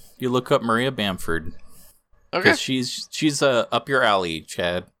recommend you look up Maria Bamford. Okay. Because she's up your alley,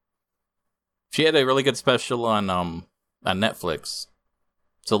 Chad. She had a really good special on Netflix.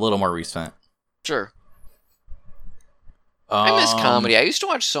 It's a little more recent. Sure. I miss comedy. I used to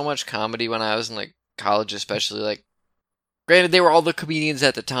watch so much comedy when I was in like college, especially. Like, granted, they were all the comedians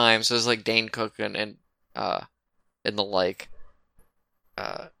at the time, so it was like Dane Cook and the like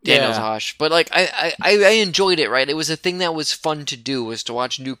Daniel Tosh. But like, I enjoyed it. Right, it was a thing that was fun to do, was to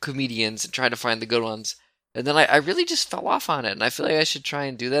watch new comedians and try to find the good ones. And then I really just fell off on it, and I feel like I should try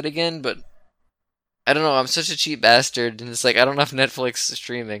and do that again. But I don't know. I'm such a cheap bastard, and it's like I don't have Netflix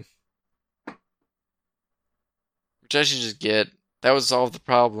streaming. Which I should just get. That would solve the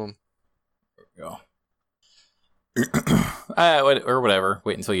problem. There we go. Or whatever.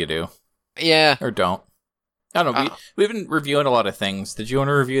 Wait until you do. Yeah. Or don't. I don't know. We've been reviewing a lot of things. Did you want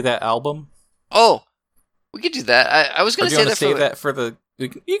to review that album? Oh, we could do that. I was going to say that for the... You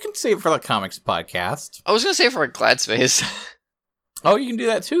can save it for the comics podcast. I was going to say for a Glad Space. Oh, you can do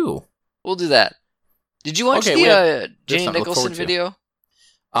that too. We'll do that. Did you watch the Jenny Nicholson video?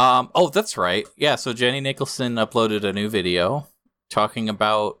 Oh, that's right. Yeah, so Jenny Nicholson uploaded a new video talking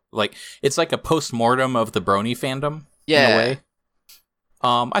about, like, it's like a post-mortem of the Brony fandom, in a way.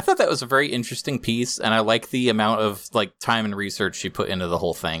 I thought that was a very interesting piece, and I like the amount of, like, time and research she put into the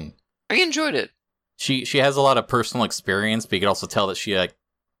whole thing. I enjoyed it. She has a lot of personal experience, but you could also tell that she, like,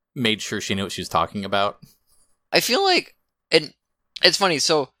 made sure she knew what she was talking about. I feel like, and it's funny,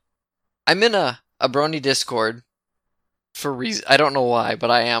 so I'm in a Brony Discord. For reason, I don't know why, but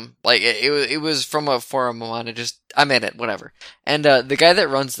I am. Like, it was from a forum on I'm in it, whatever. And the guy that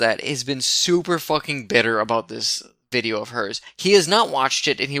runs that has been super fucking bitter about this video of hers. He has not watched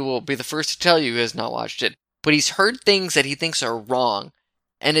it, and he will be the first to tell you he has not watched it. But he's heard things that he thinks are wrong.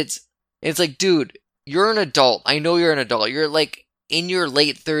 And it's like, dude, you're an adult. I know you're an adult. You're like in your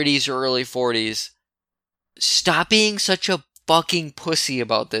late 30s or early 40s. Stop being such a fucking pussy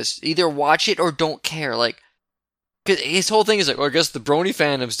about this. Either watch it or don't care. Like, cause his whole thing is like, well, I guess the Brony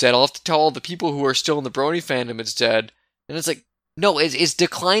fandom's dead. I'll have to tell all the people who are still in the Brony fandom it's dead. And it's like, no, it's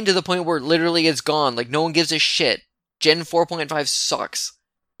declined to the point where literally it's gone. Like, no one gives a shit. Gen 4.5 sucks.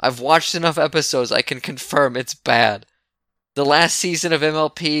 I've watched enough episodes. I can confirm it's bad. The last season of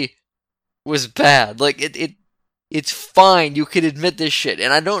MLP was bad. Like, it's fine. You could admit this shit.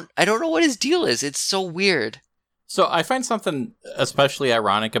 And I don't know what his deal is. It's so weird. So I find something especially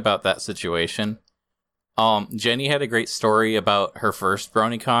ironic about that situation. Jenny had a great story about her first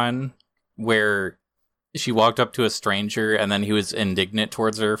BronyCon where she walked up to a stranger and then he was indignant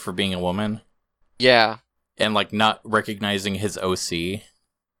towards her for being a woman. Yeah. And, like, not recognizing his OC.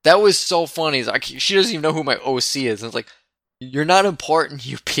 That was so funny. Like, she doesn't even know who my OC is. And it's like, you're not important,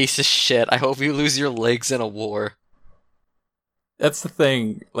 you piece of shit. I hope you lose your legs in a war. That's the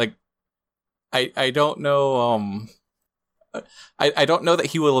thing. Like, I don't know, I don't know that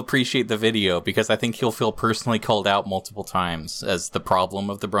he will appreciate the video because I think he'll feel personally called out multiple times as the problem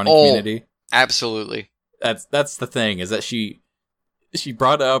of the Brony community. Absolutely. That's the thing, is that she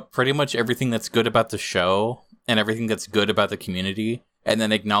brought up pretty much everything that's good about the show and everything that's good about the community, and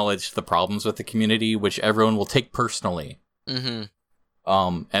then acknowledged the problems with the community, which everyone will take personally.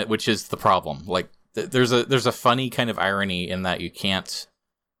 Mm-hmm. Which is the problem. Like, there's a funny kind of irony in that you can't.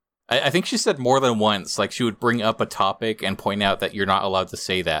 I think she said more than once, like, she would bring up a topic and point out that you're not allowed to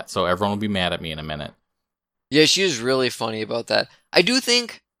say that, so everyone will be mad at me in a minute. Yeah, she was really funny about that. I do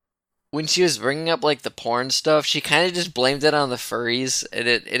think when she was bringing up, like, the porn stuff, she kind of just blamed it on the furries, and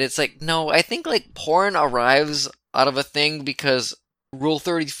it's like, no, I think, like, porn arrives out of a thing because Rule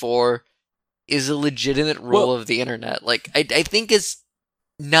 34 is a legitimate rule of the internet. Like, I think it's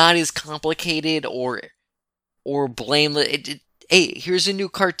not as complicated or blameless. Hey, here's a new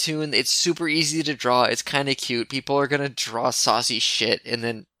cartoon. It's super easy to draw. It's kind of cute. People are gonna draw saucy shit, and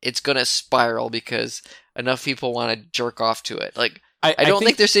then it's gonna spiral because enough people want to jerk off to it. Like, I don't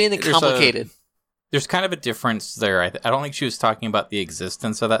think there's anything complicated. There's kind of a difference there. I don't think she was talking about the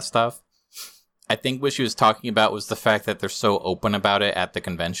existence of that stuff. I think what she was talking about was the fact that they're so open about it at the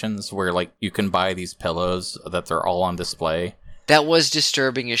conventions, where like you can buy these pillows that they're all on display. That was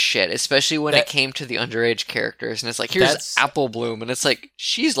disturbing as shit, especially when it came to the underage characters. And it's like, here's Apple Bloom, and it's like,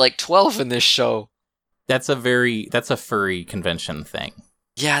 she's like 12 in this show. That's a furry convention thing.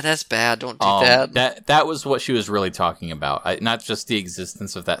 Yeah, that's bad. Don't do that. That was what she was really talking about. Not just the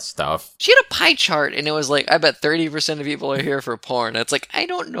existence of that stuff. She had a pie chart, and it was like, I bet 30% of people are here for porn. It's like, I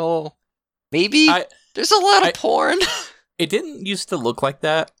don't know. Maybe there's a lot of porn. It didn't used to look like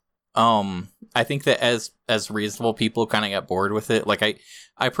that. I think that as reasonable people kind of got bored with it. Like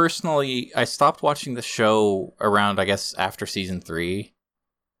I personally stopped watching the show around, I guess, after season 3.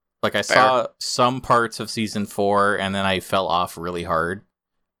 Like I saw some parts of season 4, and then I fell off really hard.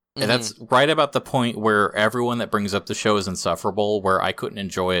 And that's right about the point where everyone that brings up the show is insufferable, where I couldn't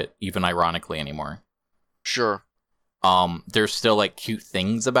enjoy it even ironically anymore. Sure. There's still like cute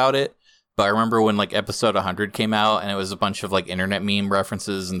things about it. But I remember when like episode 100 came out, and it was a bunch of like internet meme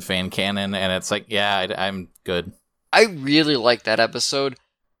references and fan canon, and it's like, yeah, I'm good. I really like that episode,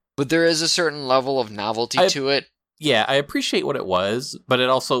 but there is a certain level of novelty to it. Yeah, I appreciate what it was, but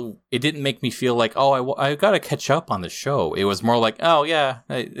it didn't make me feel like, oh, I gotta catch up on the show. It was more like, oh yeah,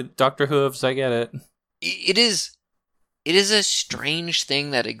 Dr. Hooves, I get it. It is a strange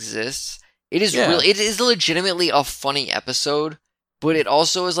thing that exists. It is legitimately a funny episode. But it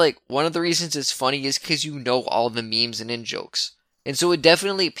also is like, one of the reasons it's funny is because you know all the memes and in-jokes. And so it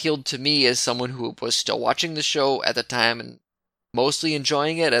definitely appealed to me as someone who was still watching the show at the time and mostly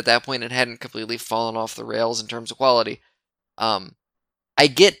enjoying it. At that point, it hadn't completely fallen off the rails in terms of quality. I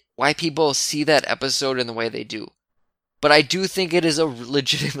get why people see that episode in the way they do. But I do think it is a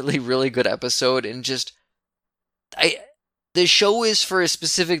legitimately really good episode, and just... the show is for a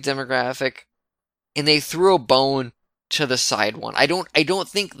specific demographic, and they threw a bone to the side one. I don't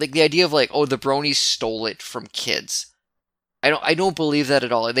think like the idea of like, oh, the bronies stole it from kids. I don't believe that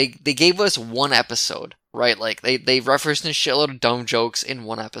at all. They gave us one episode, right? Like they referenced a shitload of dumb jokes in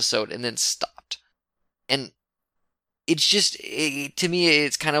one episode and then stopped. And it's just to me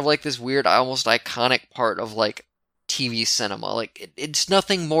it's kind of like this weird, almost iconic part of like TV cinema. Like it's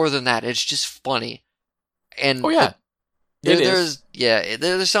nothing more than that. It's just funny. And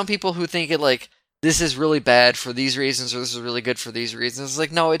there's some people who think it like, this is really bad for these reasons, or this is really good for these reasons. It's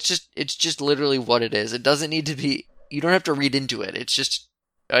like, no, it's just literally what it is. It doesn't need to be, you don't have to read into it. It's just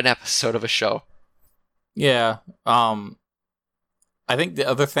an episode of a show. Yeah. I think the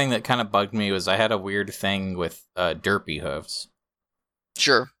other thing that kind of bugged me was I had a weird thing with Derpy Hooves.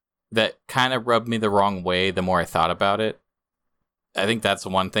 Sure. That kind of rubbed me the wrong way the more I thought about it. I think that's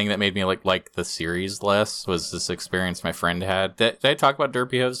one thing that made me like the series less, was this experience my friend had. Did I talk about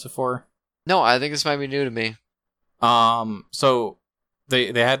Derpy Hooves before? No, I think this might be new to me. So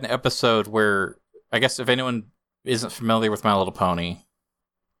they had an episode where, I guess if anyone isn't familiar with My Little Pony,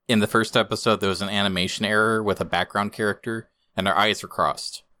 in the first episode there was an animation error with a background character, and their eyes were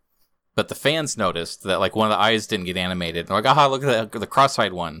crossed. But the fans noticed that like one of the eyes didn't get animated. They're like, aha, look at the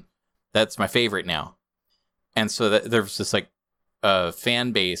cross-eyed one. That's my favorite now. And so there was this like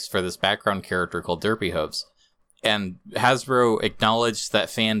fan base for this background character called Derpy Hooves. And Hasbro acknowledged that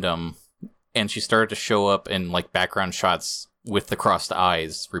fandom, and she started to show up in like background shots with the crossed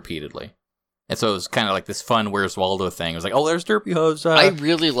eyes repeatedly. And so it was kind of like this fun Where's Waldo thing. It was like, oh, there's Derpy Hooves. I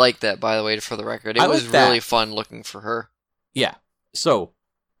really liked that, by the way, for the record. It was really fun looking for her. Yeah. So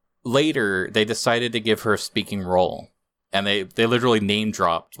later, they decided to give her a speaking role. And they literally name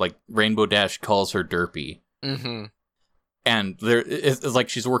dropped, like Rainbow Dash calls her Derpy. Mm-hmm. And it's like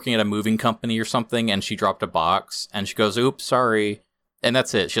she's working at a moving company or something, and she dropped a box, and she goes, oops, sorry. And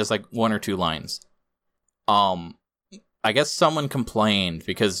that's it. She has like 1 or 2 lines. I guess someone complained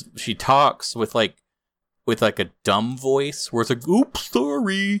because she talks with like a dumb voice where it's like, oops,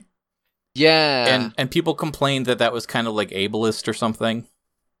 sorry. Yeah. And people complained that was kind of like ableist or something.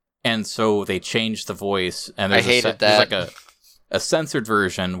 And so they changed the voice, and I hated that. There's like a censored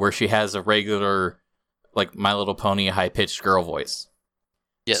version where she has a regular like My Little Pony high-pitched girl voice.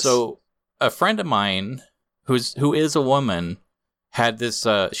 Yes. So a friend of mine who is a woman had this,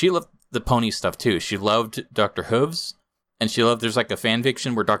 she loved the pony stuff too. She loved Dr. Hooves, and there's like a fan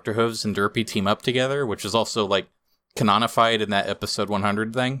fiction where Dr. Hooves and Derpy team up together, which is also like canonified in that episode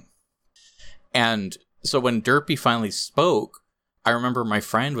 100 thing. And so when Derpy finally spoke, I remember my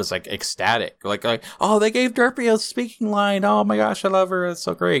friend was like ecstatic. Like, oh, they gave Derpy a speaking line. Oh my gosh, I love her. It's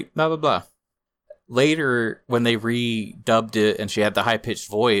so great. Blah, blah, blah. Later, when they redubbed it and she had the high-pitched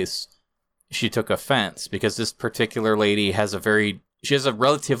voice, she took offense because this particular lady has she has a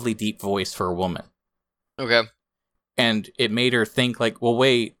relatively deep voice for a woman. Okay. And it made her think like, well,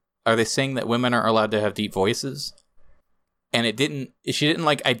 wait, are they saying that women aren't allowed to have deep voices? And she didn't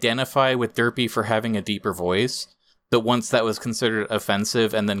like identify with Derpy for having a deeper voice, but once that was considered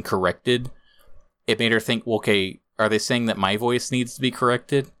offensive and then corrected, it made her think, well, okay, are they saying that my voice needs to be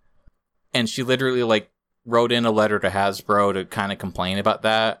corrected? And she literally like wrote in a letter to Hasbro to kind of complain about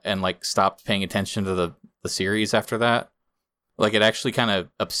that and like stopped paying attention to the series after that. Like it actually kind of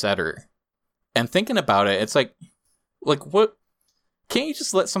upset her. And thinking about it, it's like what? Can't you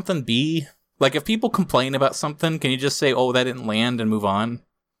just let something be? Like if people complain about something, can you just say, oh, that didn't land and move on?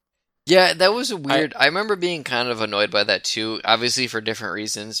 Yeah, that was a weird. I remember being kind of annoyed by that too, obviously for different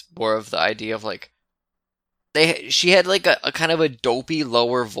reasons. More of the idea of like, she had like a kind of a dopey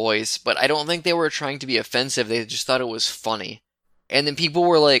lower voice, but I don't think they were trying to be offensive. They just thought it was funny. And then people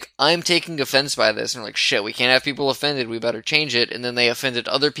were like, I'm taking offense by this. And they're like, shit, we can't have people offended. We better change it. And then they offended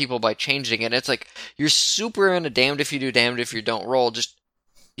other people by changing it. It's like, you're super in a damned if you do, damned if you don't role. Just,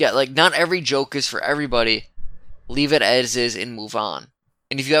 yeah, like not every joke is for everybody. Leave it as is and move on.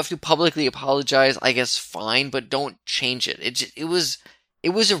 And if you have to publicly apologize, I guess fine, but don't change it. It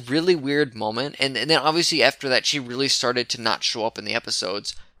was a really weird moment. And then obviously after that, she really started to not show up in the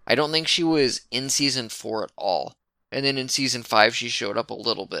episodes. I don't think she was in season 4 at all. And then in season 5, she showed up a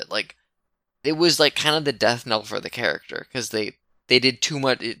little bit. Like, it was like kind of the death knell for the character because they did too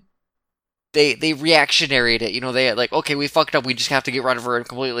much. They reactionaried it. You know, they had like, okay, we fucked up. We just have to get rid of her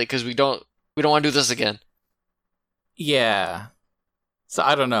completely because we don't want to do this again. Yeah. So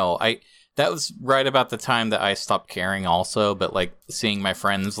I don't know. That was right about the time that I stopped caring also, but like seeing my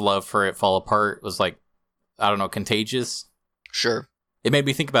friends' love for it fall apart was like, I don't know, contagious. Sure. It made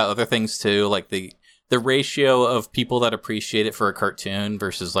me think about other things too, like the ratio of people that appreciate it for a cartoon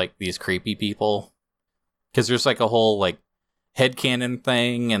versus like these creepy people. Because there's like a whole like headcanon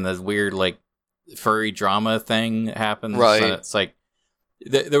thing and the weird like furry drama thing that happens. Right. And it's like,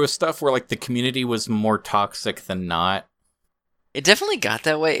 there was stuff where like the community was more toxic than not. It definitely got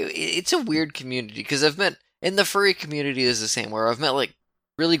that way. It's a weird community because I've met, in the furry community is the same, where I've met like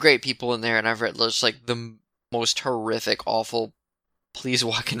really great people in there and I've read just like the most horrific, awful, please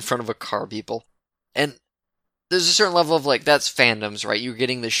walk in front of a car people. And there's a certain level of like, that's fandoms, right? You're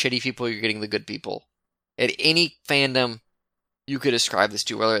getting the shitty people, you're getting the good people. At any fandom you could ascribe this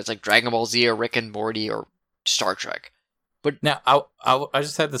to, whether it's like Dragon Ball Z or Rick and Morty or Star Trek. But now, I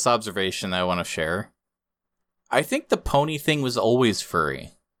just had this observation that I want to share. I think the pony thing was always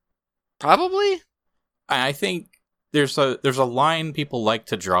furry. Probably. I think there's a line people like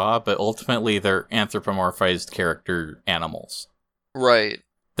to draw, but ultimately they're anthropomorphized character animals. Right.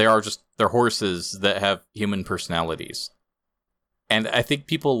 They're horses that have human personalities. And I think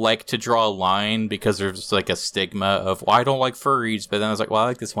people like to draw a line because there's like a stigma of, well, I don't like furries, but then I was like, well, I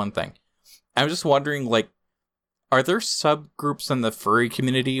like this one thing. I'm just wondering, like, are there subgroups in the furry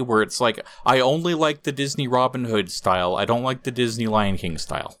community where it's like, I only like the Disney Robin Hood style, I don't like the Disney Lion King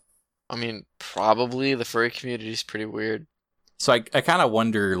style? I mean, probably. The furry community is pretty weird. So I kind of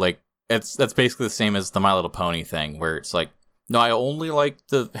wonder, like, that's basically the same as the My Little Pony thing, where it's like, no, I only like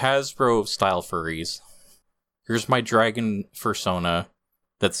the Hasbro style furries. Here's my dragon fursona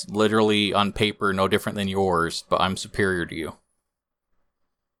that's literally on paper no different than yours, but I'm superior to you.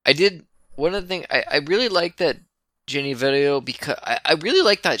 One of the things, I really like that Jenny video because I really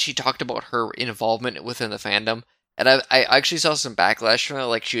like that she talked about her involvement within the fandom. And I actually saw some backlash from it,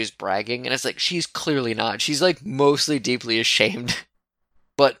 like she was bragging, and it's like, she's clearly not. She's like mostly deeply ashamed.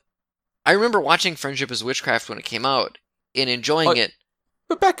 But I remember watching Friendship is Witchcraft when it came out and enjoying it.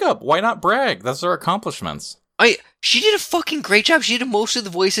 But back up, why not brag? That's our accomplishments. She did a fucking great job. She did most of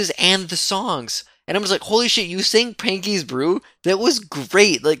the voices and the songs. And I was like, holy shit, you sang Panky's Brew? That was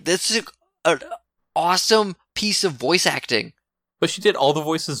great. Like, that's an awesome piece of voice acting. But she did all the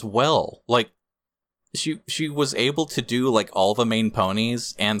voices well. Like, she was able to do like all the main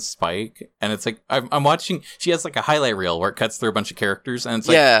ponies and Spike, and it's like I'm watching. She has like a highlight reel where it cuts through a bunch of characters, and it's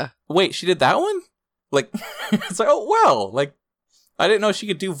like, yeah, wait, she did that one? Like, it's like, oh wow, like I didn't know she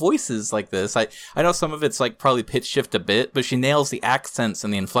could do voices like this. I know some of it's like probably pitch shift a bit, but she nails the accents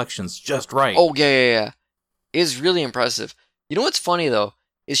and the inflections just right. Oh yeah. It's really impressive. You know what's funny though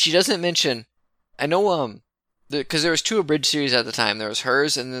is she doesn't mention. I know because there was 2 abridged series at the time. There was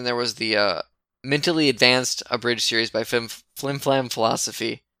hers, and then there was the Mentally Advanced abridged series by Flim Flam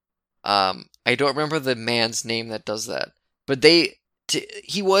Philosophy. I don't remember the man's name that does that, but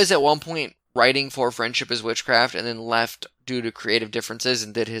he was at one point writing for Friendship is Witchcraft and then left due to creative differences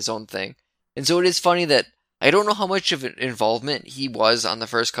and did his own thing. And so it is funny that I don't know how much of an involvement he was on the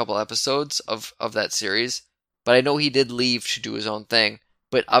first couple episodes of that series, but I know he did leave to do his own thing.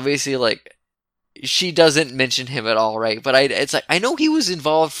 But obviously, like, she doesn't mention him at all, right? But it's like, I know he was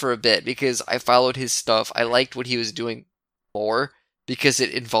involved for a bit because I followed his stuff. I liked what he was doing more because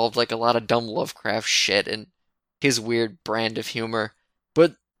it involved, like, a lot of dumb Lovecraft shit and his weird brand of humor.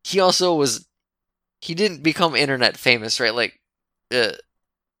 But he also he didn't become internet famous, right? Like, that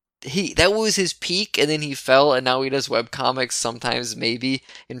was his peak, and then he fell, and now he does webcomics sometimes, maybe,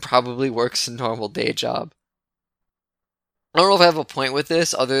 and probably works a normal day job. I don't know if I have a point with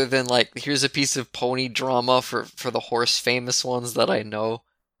this, other than, like, here's a piece of pony drama for the horse famous ones that I know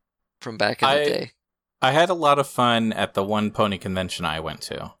from back in the day. I had a lot of fun at the one pony convention I went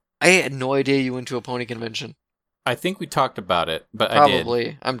to. I had no idea you went to a pony convention. I think we talked about it, but Probably. I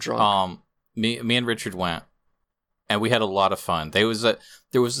did. I'm drunk. Me and Richard went, and we had a lot of fun. There was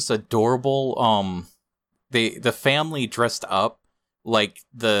this adorable the family dressed up like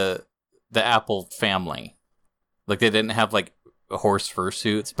the Apple family. Like, they didn't have, like, horse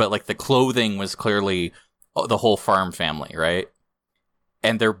fursuits, but, like, the clothing was clearly the whole farm family, right?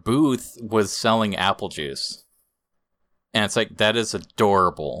 And their booth was selling apple juice. And it's like, that is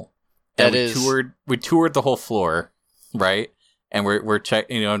adorable. And we toured the whole floor, right? And we're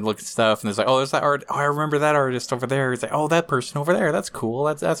checking, and looking at stuff, and there's like, oh, there's that art. Oh, I remember that artist over there. It's like, oh, that person over there. That's cool.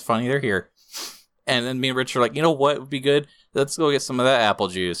 That's funny. They're here. And then me and Rich are like, you know what would be good? Let's go get some of that apple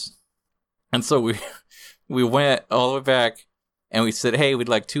juice. And so we went all the way back, and we said, hey, we'd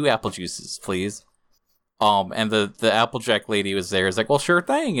like 2 apple juices, please. And the Applejack lady was there. Is like, well, sure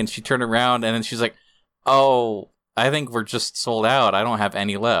thing. And she turned around, and then she's like, oh, I think we're just sold out. I don't have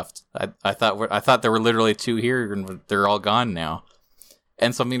any left. I thought there were literally 2 here, and they're all gone now.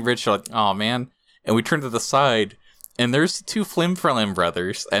 And so me and Rich are like, oh, man. And we turn to the side, and there's 2 Flim Flam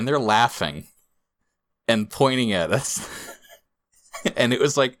brothers, and they're laughing and pointing at us. And it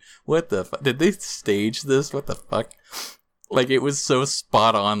was like, what the fuck? Did they stage this? What the fuck? Like, it was so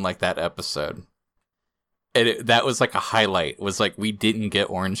spot on, like, that episode. And that was like a highlight. It was like, we didn't get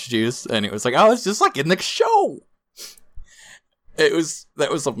orange juice, and it was like, oh, it's just like in the show.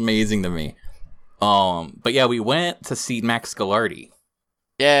 That was amazing to me. But yeah, we went to see Max Galardi.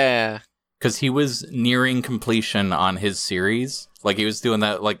 Yeah. Because he was nearing completion on his series. Like, he was doing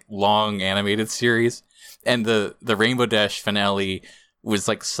that, like, long animated series. And the Rainbow Dash finale was,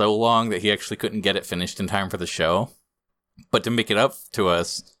 like, so long that he actually couldn't get it finished in time for the show. But to make it up to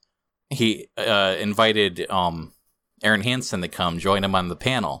us, he invited Aaron Hansen to come join him on the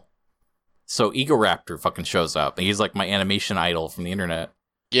panel. So Egoraptor fucking shows up, and he's, like, my animation idol from the internet.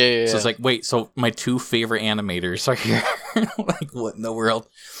 Yeah. So it's like, wait, so my 2 favorite animators are here? Like, what in the world?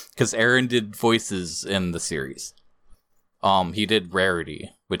 Because Aaron did voices in the series. He did Rarity,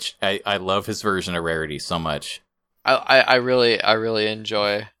 which I love his version of Rarity so much. I really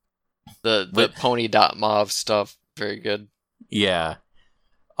enjoy the Pony.mov stuff. Very good. Yeah.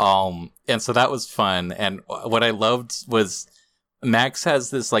 And so that was fun. And what I loved was Max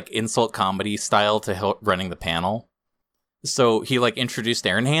has this, like, insult comedy style to running the panel. So he, like, introduced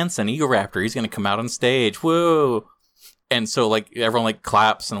Aaron Hansen, Egoraptor. He's going to come out on stage. Woo! And so, like, everyone, like,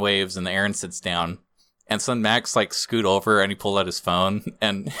 claps and waves, and Aaron sits down. And so Max, like, scoot over, and he pulled out his phone,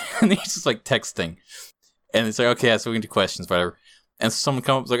 and he's just, like, texting. And it's like, okay, yeah, so we can do questions, whatever. And so someone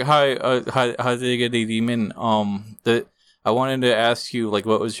comes up, like, hi, Digga Demon. I wanted to ask you, like,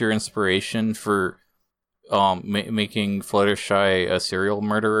 what was your inspiration for making Fluttershy a serial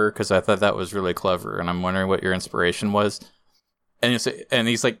murderer? Because I thought that was really clever, and I'm wondering what your inspiration was. And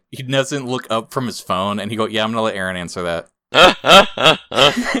he's like, he doesn't look up from his phone, and he go, yeah, I'm gonna let Aaron answer that.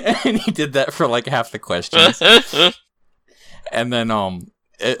 And he did that for, like, half the questions. And then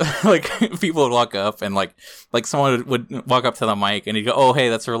like, people would walk up, and like someone would walk up to the mic, and he'd go, oh, hey,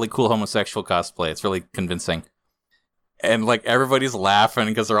 that's a really cool homosexual cosplay. It's really convincing. And, like, everybody's laughing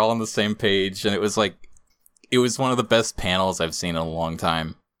because they're all on the same page, and it was one of the best panels I've seen in a long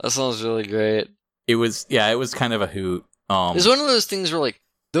time. That sounds really great. It was kind of a hoot. It's one of those things where, like,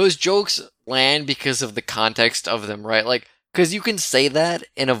 those jokes land because of the context of them, right? Like, because you can say that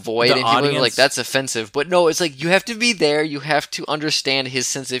and avoid, and people are like, that's offensive. But no, it's like, you have to be there, you have to understand his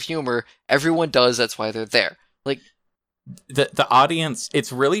sense of humor. Everyone does, that's why they're there. Like, the audience,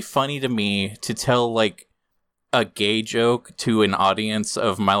 it's really funny to me to tell, like, a gay joke to an audience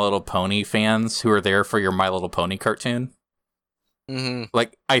of My Little Pony fans who are there for your My Little Pony cartoon. Mm-hmm.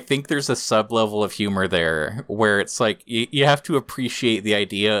 Like, I think there's a sub-level of humor there where it's like, you have to appreciate the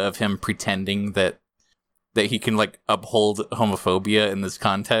idea of him pretending that he can, like, uphold homophobia in this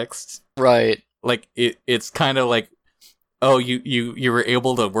context. Right. Like, it's kind of like, oh, you were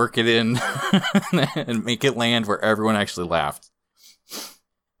able to work it in and make it land where everyone actually laughed.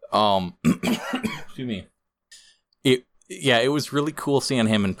 Excuse me. It was really cool seeing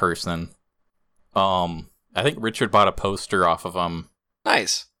him in person. I think Richard bought a poster off of him.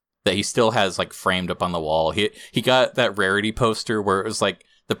 Nice. That he still has, like, framed up on the wall. He got that Rarity poster where it was like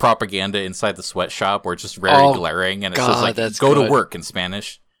the propaganda inside the sweatshop where it's just Rarity glaring and it says like go to work in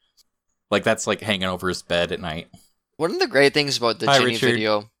Spanish. Like, that's like hanging over his bed at night. One of the great things about the Jenny Richard.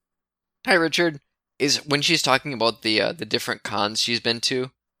 video, hi Richard, is when she's talking about the different cons she's been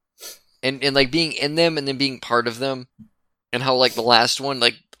to, and like being in them and then being part of them, and how like the last one,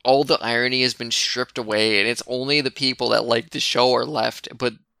 like all the irony has been stripped away, and it's only the people that like the show are left.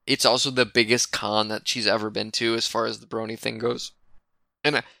 But it's also the biggest con that she's ever been to as far as the brony thing goes.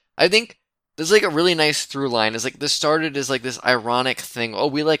 And I think there's like a really nice through line. Is like this started as like this ironic thing. Oh,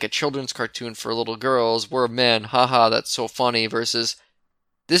 we like a children's cartoon for little girls. We're men. Haha, that's so funny. Versus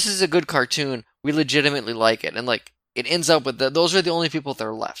this is a good cartoon. We legitimately like it. And like it ends up with those are the only people that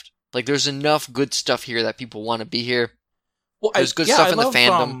are left. Like there's enough good stuff here that people want to be here. Well, there's good stuff in the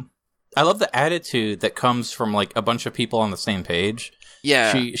fandom. I love the attitude that comes from like a bunch of people on the same page.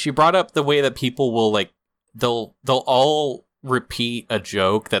 Yeah. She brought up the way that people will like they'll all repeat a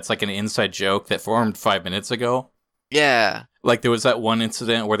joke that's like an inside joke that formed 5 minutes ago. Yeah. Like there was that one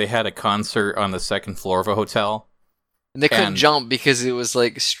incident where they had a concert on the second floor of a hotel. And they couldn't jump because it was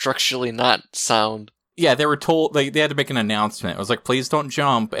like structurally not sound. Yeah, they were told they had to make an announcement. It was like, please don't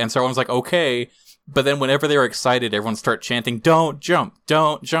jump. And so everyone's like, okay. But then whenever they were excited, everyone started chanting, don't jump,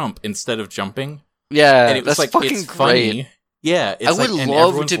 instead of jumping. Yeah, and it was that's like, fucking it's funny. great. Yeah, it's I would like, and love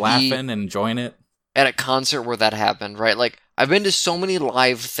everyone's to laughing be and enjoying it. At a concert where that happened, right? Like, I've been to so many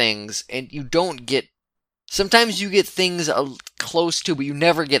live things, and you don't get... Sometimes you get things close to, but you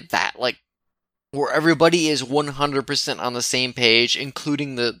never get that. Like, where everybody is 100% on the same page,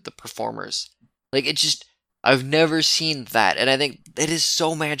 including the performers. Like, it just... I've never seen that, and I think it is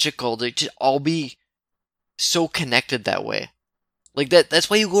so magical to just all be so connected that way. Like, that's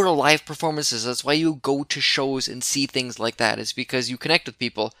why you go to live performances, that's why you go to shows and see things like that, is because you connect with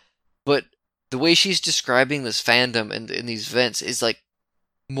people. But the way she's describing this fandom and these events is, like,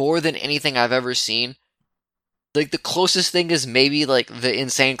 more than anything I've ever seen. Like, the closest thing is maybe, like, the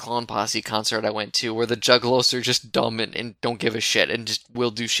Insane Clown Posse concert I went to, where the Juggalos are just dumb and don't give a shit, and just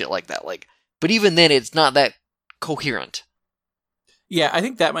will do shit like that. Like, but even then, it's not that coherent. Yeah, I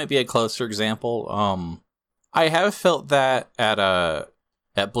think that might be a closer example. I have felt that at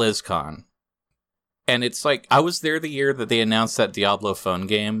BlizzCon. And it's like, I was there the year that they announced that Diablo phone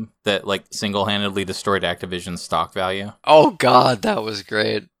game that, like, single-handedly destroyed Activision's stock value. Oh god, that was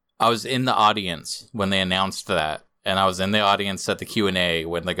great. I was in the audience when they announced that, and I was in the audience at the Q&A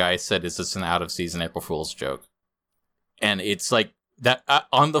when the guy said, is this an out-of-season April Fool's joke? And it's like, that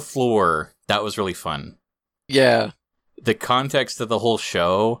on the floor, that was really fun. Yeah. The context of the whole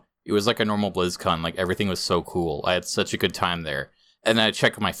show, it was like a normal BlizzCon. Like, everything was so cool. I had such a good time there. And then I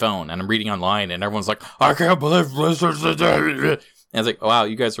check my phone, and I'm reading online, and everyone's like, I can't believe Blizzard's... And I was like, wow,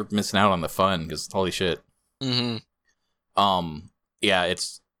 you guys are missing out on the fun, because holy shit. Mm-hmm. Yeah,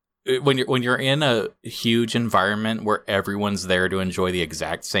 it's... When you're in a huge environment where everyone's there to enjoy the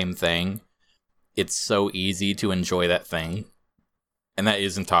exact same thing, it's so easy to enjoy that thing. And that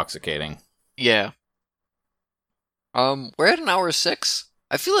is intoxicating. Yeah. We're at an hour 6.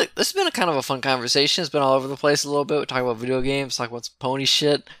 I feel like this has been a kind of a fun conversation. It's been all over the place a little bit. We talk about video games, talk about some pony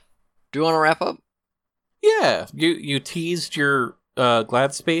shit. Do you want to wrap up? Yeah. You teased your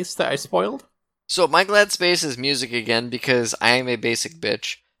Glad Space that I spoiled? So my Glad Space is music again because I am a basic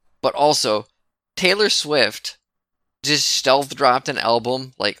bitch. But also, Taylor Swift just stealth dropped an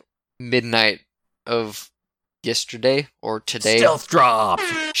album like midnight of yesterday or today. Stealth dropped!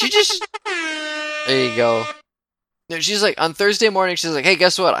 She just... There you go. She's like, on Thursday morning, she's like, hey,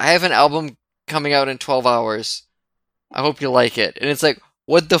 guess what? I have an album coming out in 12 hours. I hope you like it. And it's like,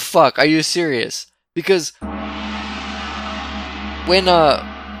 what the fuck? Are you serious? Because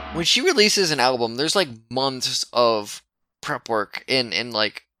when she releases an album, there's like months of prep work in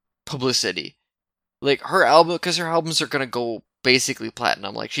like publicity. Like her album, because her albums are gonna go basically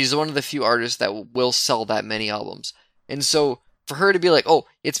platinum. Like she's one of the few artists that will sell that many albums. And so for her to be like, oh,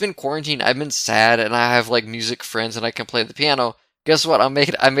 it's been quarantine, I've been sad, and I have like music friends and I can play the piano. Guess what? I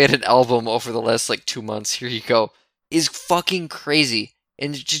made an album over the last like 2 months. Here you go. Is fucking crazy.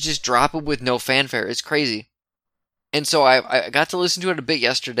 And to just drop it with no fanfare is crazy. And so I got to listen to it a bit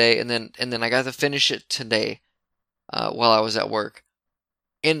yesterday, and then I got to finish it today while I was at work.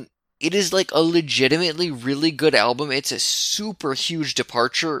 And it is like a legitimately really good album. It's a super huge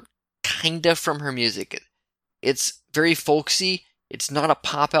departure, kinda, from her music. It's very folksy. It's not a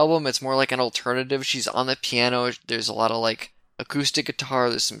pop album. It's more like an alternative. She's on the piano. There's a lot of like acoustic guitar.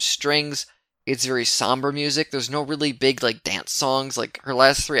 There's some strings. It's very somber music. There's no really big like dance songs. Like her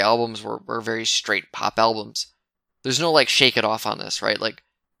last 3 albums were very straight pop albums. There's no like shake it off on this, right? Like,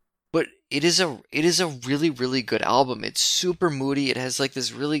 but it is a really, really good album. It's super moody. It has like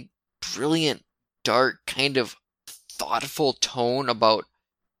this really brilliant, dark, kind of thoughtful tone about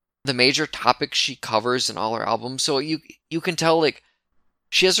the major topics she covers in all her albums. So you can tell like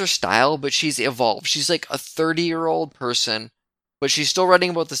she has her style, but she's evolved. She's like a 30-year-old person, but she's still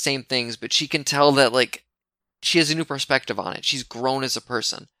writing about the same things, but she can tell that like she has a new perspective on it. She's grown as a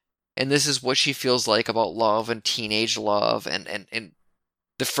person. And this is what she feels like about love and teenage love and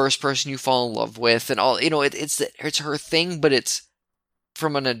the first person you fall in love with and all, it's her thing, but it's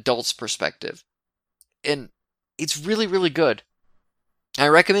from an adult's perspective. And it's really, really good. I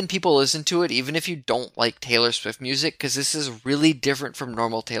recommend people listen to it even if you don't like Taylor Swift music, because this is really different from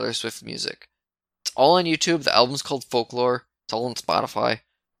normal Taylor Swift music. It's all on YouTube. The album's called Folklore. It's all on Spotify.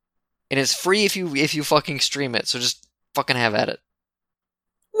 And it's free if you fucking stream it, so just fucking have at it.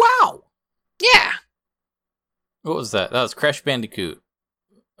 Wow! Yeah! What was that? That was Crash Bandicoot.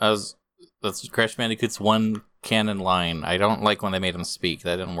 That's Crash Bandicoot's one canon line. I don't like when they made him speak.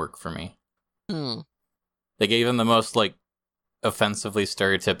 That didn't work for me. They gave him the most, like, offensively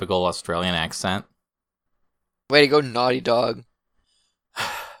stereotypical Australian accent. Way to go, Naughty Dog.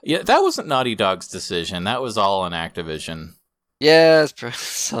 Yeah, that wasn't Naughty Dog's decision. That was all on Activision. Yeah,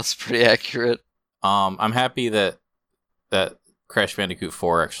 sounds pretty accurate. I'm happy that Crash Bandicoot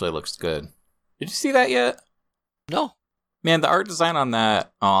 4 actually looks good. Did you see that yet? No. Man, the art design on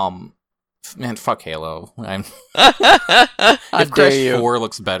that, man, fuck Halo. If Crash 4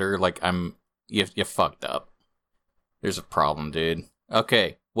 looks better, like, you fucked up. There's a problem, dude.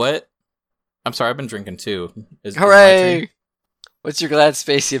 Okay, what? I'm sorry, I've been drinking too. Hooray! What's your glad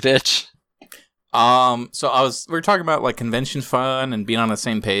space, you bitch? So we were talking about, like, convention fun and being on the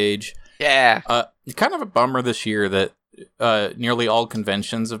same page. Yeah. Kind of a bummer this year that nearly all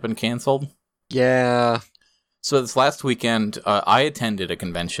conventions have been canceled. Yeah. So this last weekend, I attended a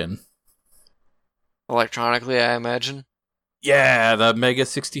convention. Electronically, I imagine? Yeah, the Mega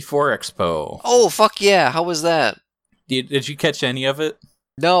 64 Expo. Oh, fuck yeah. How was that? Did you catch any of it?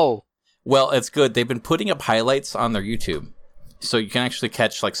 No. Well, it's good. They've been putting up highlights on their YouTube, so you can actually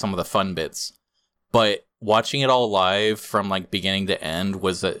catch, like, some of the fun bits. But watching it all live from, like, beginning to end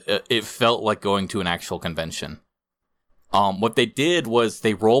it felt like going to an actual convention. What they did was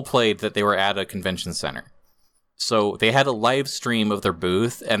they role-played that they were at a convention center. So they had a live stream of their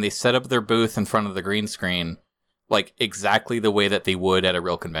booth, and they set up their booth in front of the green screen, like, exactly the way that they would at a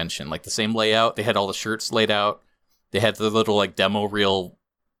real convention. Like, the same layout. They had all the shirts laid out. They had the little, like, demo reel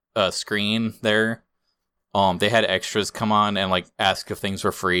screen there. They had extras come on and, like, ask if things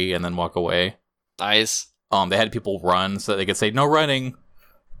were free and then walk away. Nice. They had people run so that they could say, no running.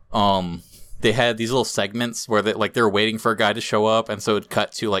 They had these little segments where they were waiting for a guy to show up, and so it'd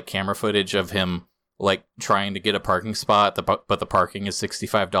cut to, like, camera footage of him, like, trying to get a parking spot, but the parking is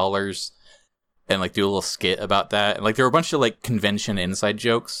 $65, and, like, do a little skit about that. And, like, there were a bunch of, like, convention inside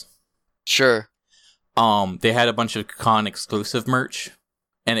jokes. Sure. They had a bunch of con exclusive merch,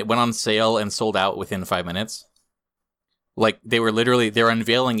 and it went on sale and sold out within 5 minutes. Like, they were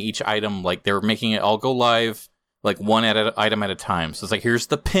unveiling each item, like, they were making it all go live, like, one item at a time. So it's like, here's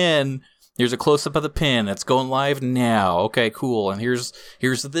the pin, here's a close-up of the pin, it's going live now, okay, cool, and here's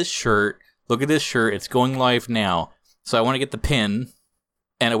this shirt, look at this shirt, it's going live now. So I want to get the pin,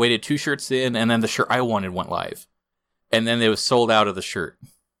 and I waited 2 shirts in, and then the shirt I wanted went live. And then it was sold out of the shirt.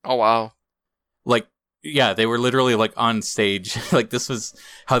 Oh, wow. Like, yeah, they were literally, like, on stage. Like, this was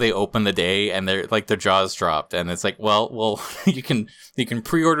how they opened the day, and they're, like, their jaws dropped. And it's like, well, you can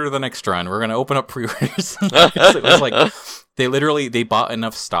pre-order the next run. We're going to open up pre-orders. It was like, they bought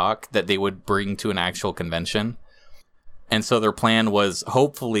enough stock that they would bring to an actual convention. And so their plan was,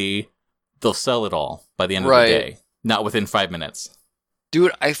 hopefully, they'll sell it all by the end of the day. Not within 5 minutes.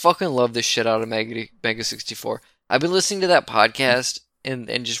 Dude, I fucking love this shit out of Mega 64. I've been listening to that podcast and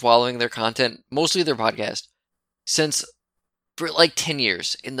just following their content, mostly their podcast, for like 10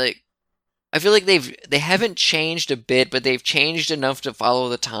 years. And like, I feel like they haven't changed a bit, but they've changed enough to follow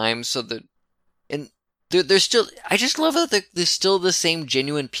the times. So they're still. I just love that they're still the same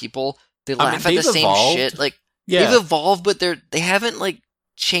genuine people. They laugh at the same shit. Like, yeah, they've evolved, but they haven't, like,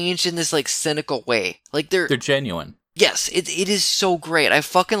 changed in this, like, cynical way. Like, they're genuine. Yes, it is so great. I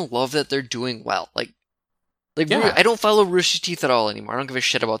fucking love that they're doing well. Yeah. I don't follow Rooster Teeth at all anymore. I don't give a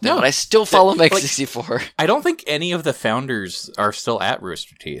shit about them, No, but I still follow Mega 64. I don't think any of the founders are still at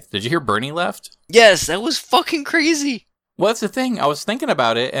Rooster Teeth. Did you hear Bernie left? Yes, that was fucking crazy. Well, that's the thing. I was thinking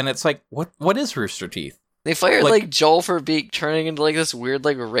about it, and it's like, what is Rooster Teeth? They fired Like- like Joel for turning into like this weird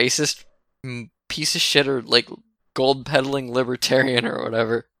like racist piece of shit or like gold peddling libertarian or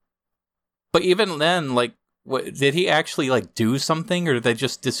whatever. But even then, like, did he actually like do something, or did they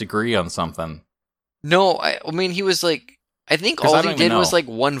just disagree on something? No, I mean he was like I think 'Cause I all don't he even did was know. like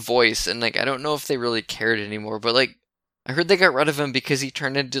one voice, and like I don't know if they really cared anymore. But like I heard they got rid of him because he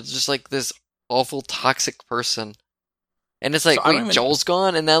turned into just like this awful toxic person. And it's like, So I don't wait, even- Joel's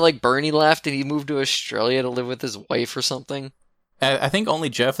gone, and then like Bernie left, and he moved to Australia to live with his wife or something. I think only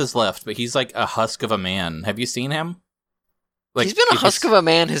Jeff is left, but he's like a husk of a man. Have you seen him? He's been a husk of a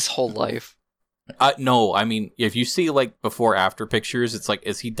man his whole life. No, I mean, if you see like before after pictures, it's like,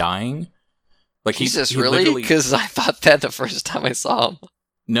 is he dying? Like Jesus, he really? literally- Because I thought that the first time I saw him.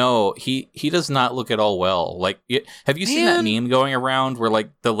 No, he does not look at all well. Like, have you seen that meme going around where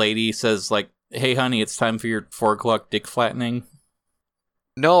like the lady says like, "Hey, honey, it's time for your 4 o'clock dick flattening,"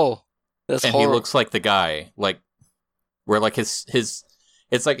 No, that's and horrible. he looks like the guy, like where like his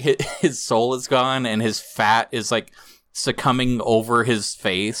it's like his soul is gone and his fat is like succumbing over his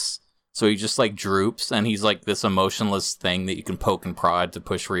face, so he just like droops and he's like this emotionless thing that you can poke and prod to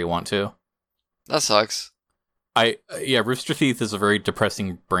push where you want to. That sucks. Yeah, Rooster Teeth is a very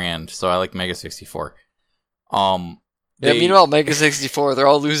depressing brand, so I like Mega 64. Yeah, They- meanwhile, Mega 64, they're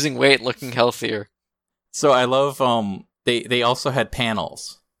all losing weight and looking healthier. So I love they also had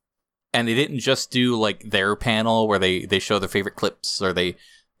panels. And they didn't just do like their panel where they show their favorite clips or they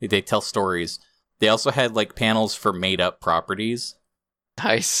tell stories. They also had like panels for made up properties.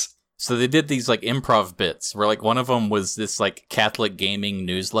 Nice. So they did these like improv bits where like one of them was this like Catholic gaming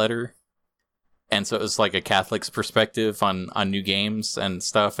newsletter. And so it was like a Catholic's perspective on new games and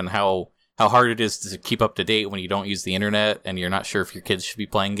stuff and how hard it is to keep up to date when you don't use the internet and you're not sure if your kids should be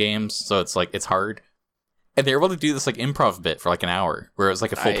playing games. So it's like, it's hard. And they were able to do this like improv bit for like an hour where it was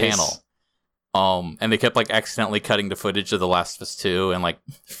like a full Nice. panel. And they kept like accidentally cutting to footage of The Last of Us 2 and like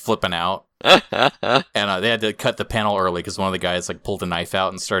flipping out. Nice. And they had to cut the panel early because one of the guys like pulled a knife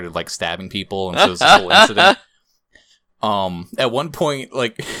out and started like stabbing people. And so it was this whole incident. At one point,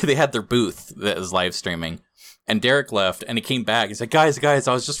 like they had their booth that was live streaming, and Derek left, and he came back. He's like, "Guys,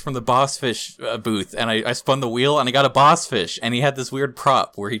 I was just from the Boss Fish booth, and I spun the wheel, and I got a Boss Fish." And he had this weird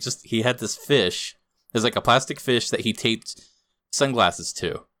prop where he had this fish. There's like a plastic fish that he taped sunglasses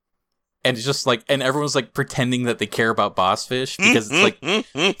to, and it's just like, and everyone's like pretending that they care about Boss Fish because it's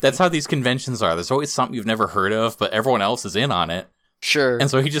like that's how these conventions are. There's always something you've never heard of, but everyone else is in on it. Sure. And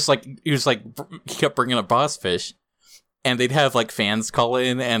so he kept bringing up Boss Fish. And they'd have like fans call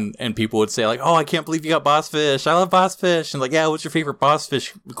in and people would say like, "Oh, I can't believe you got Boss Fish. I love Boss Fish." And like, "Yeah, what's your favorite Boss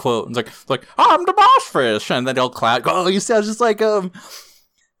Fish quote?" And it's like, "I'm the Boss Fish." And then they'll clap, "Oh, you sound just like him."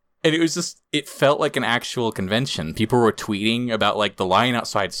 And it felt like an actual convention. People were tweeting about like the line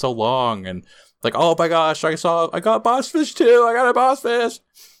outside so long and like, "Oh my gosh, I got Boss Fish too. I got a Boss Fish."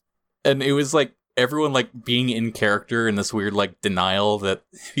 And it was like everyone like being in character in this weird like denial that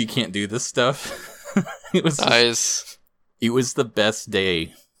you can't do this stuff. It was Nice. It was the best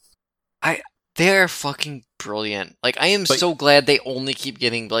day. They're fucking brilliant. Like, I am But- so glad they only keep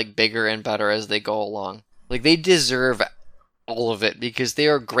getting like bigger and better as they go along. Like, they deserve all of it because they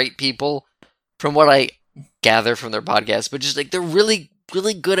are great people from what I gather from their podcast, but just like they're really,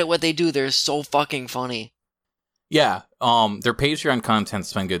 really good at what they do. They're so fucking funny. Yeah, their Patreon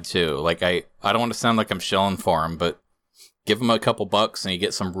content's been good too. Like I don't want to sound like I'm shilling for them, but give them a couple bucks and you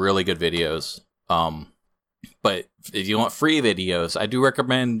get some really good videos. But if you want free videos, I do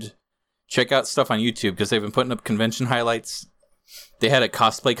recommend check out stuff on YouTube because they've been putting up convention highlights. They had a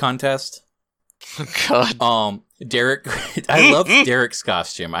cosplay contest. Oh, God. Derek, I love Derek's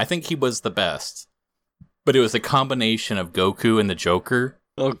costume. I think he was the best. But it was a combination of Goku and the Joker.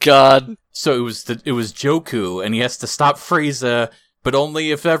 Oh, God. So it was Joku, and he has to stop Frieza, but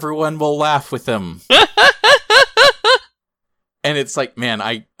only if everyone will laugh with him. And it's like, man,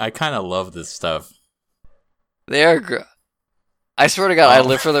 I kind of love this stuff. They are I swear to God, I Oh.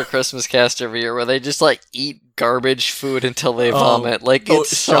 live for their Christmas cast every year where they just like eat garbage food until they vomit. Like,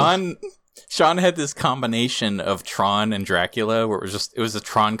 it's so... Sean had this combination of Tron and Dracula, where it was a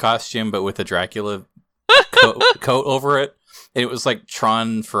Tron costume, but with a Dracula coat over it. And it was like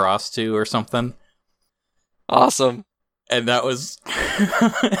Tron Frostu or something. awesome. And that was,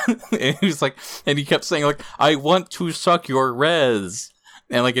 and he was like, and he kept saying like, "I want to suck your res."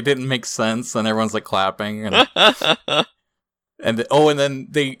 and like it didn't make sense, and everyone's like clapping, and and then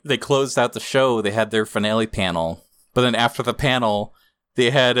they closed out the show. They had their finale panel, but then after the panel,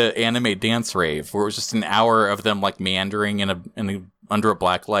 they had an anime dance rave where it was just an hour of them like meandering under a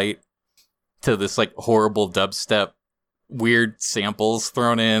black light to this like horrible dubstep, weird samples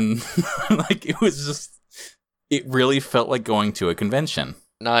thrown in. Like it really felt like going to a convention.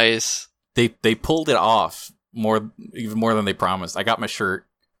 Nice. They pulled it off even more than they promised. I got my shirt.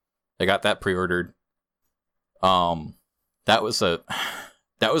 I got that pre-ordered. That was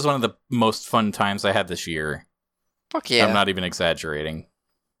one of the most fun times I had this year. Fuck yeah. I'm not even exaggerating.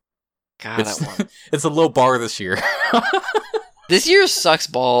 God, it's a low bar this year. This year sucks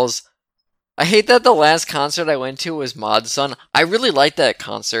balls. I hate that the last concert I went to was Mod Sun. I really liked that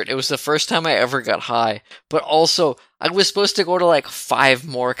concert. It was the first time I ever got high. But also, I was supposed to go to like 5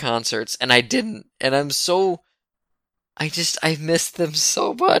 more concerts, and I didn't. And I miss them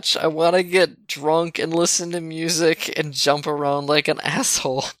so much. I want to get drunk and listen to music and jump around like an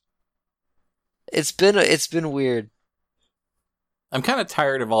asshole. It's been weird. I'm kind of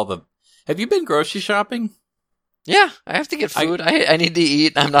tired of all the... Have you been grocery shopping? Yeah, I have to get food. I need to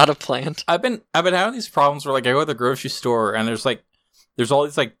eat. I'm not a plant. I've been having these problems where like I go to the grocery store and there's all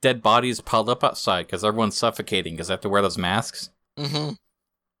these like dead bodies piled up outside because everyone's suffocating because they have to wear those masks. Mm-hmm.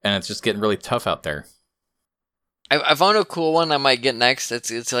 And it's just getting really tough out there. I found a cool one I might get next.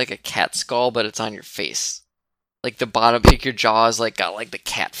 It's like a cat skull, but it's on your face. Like the bottom, like your jaws, like got like the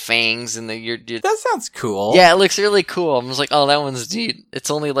cat fangs and your. That sounds cool. Yeah, it looks really cool. I'm just like, oh, that one's neat.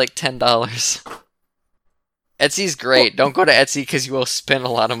 It's only like $10. Etsy's great. Don't go to Etsy because you will spend a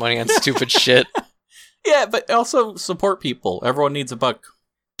lot of money on stupid shit. Yeah, but also support people. Everyone needs a buck.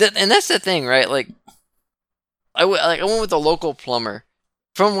 And that's the thing, right? Like, I went with a local plumber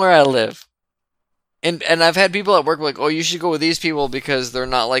from where I live. And I've had people at work like, oh, you should go with these people because they're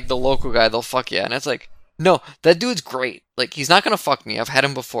not like the local guy. They'll fuck you. And it's like, no, that dude's great. Like, he's not going to fuck me. I've had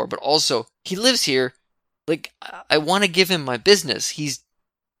him before. But also, he lives here. Like, I want to give him my business. He's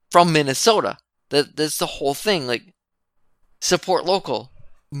from Minnesota. That's the whole thing. Like, support local.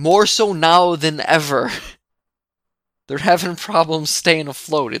 More so now than ever. They're having problems staying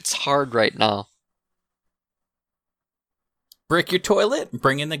afloat. It's hard right now. Break your toilet and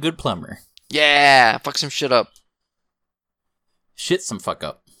bring in the good plumber. Yeah, fuck some shit up. Shit some fuck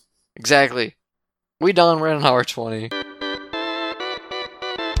up. Exactly. We done. We're at an hour 20.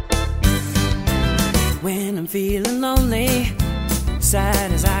 When I'm feeling lonely,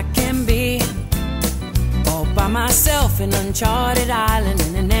 sad as I can be, all by myself in an uncharted island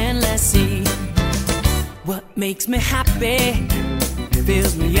in an endless sea. What makes me happy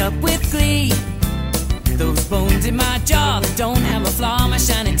fills me up with glee. Those bones in my jaw that don't have a flaw, my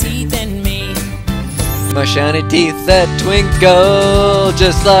shiny teeth and me. My shiny teeth that twinkle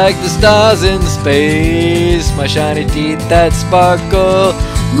just like the stars in space. My shiny teeth that sparkle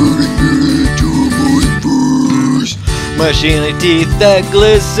my shiny teeth that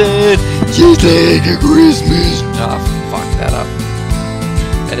glisten just like a Christmas. Oh, fuck that up.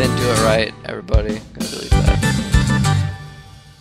 I didn't do it right, everybody. I'm gonna delete that.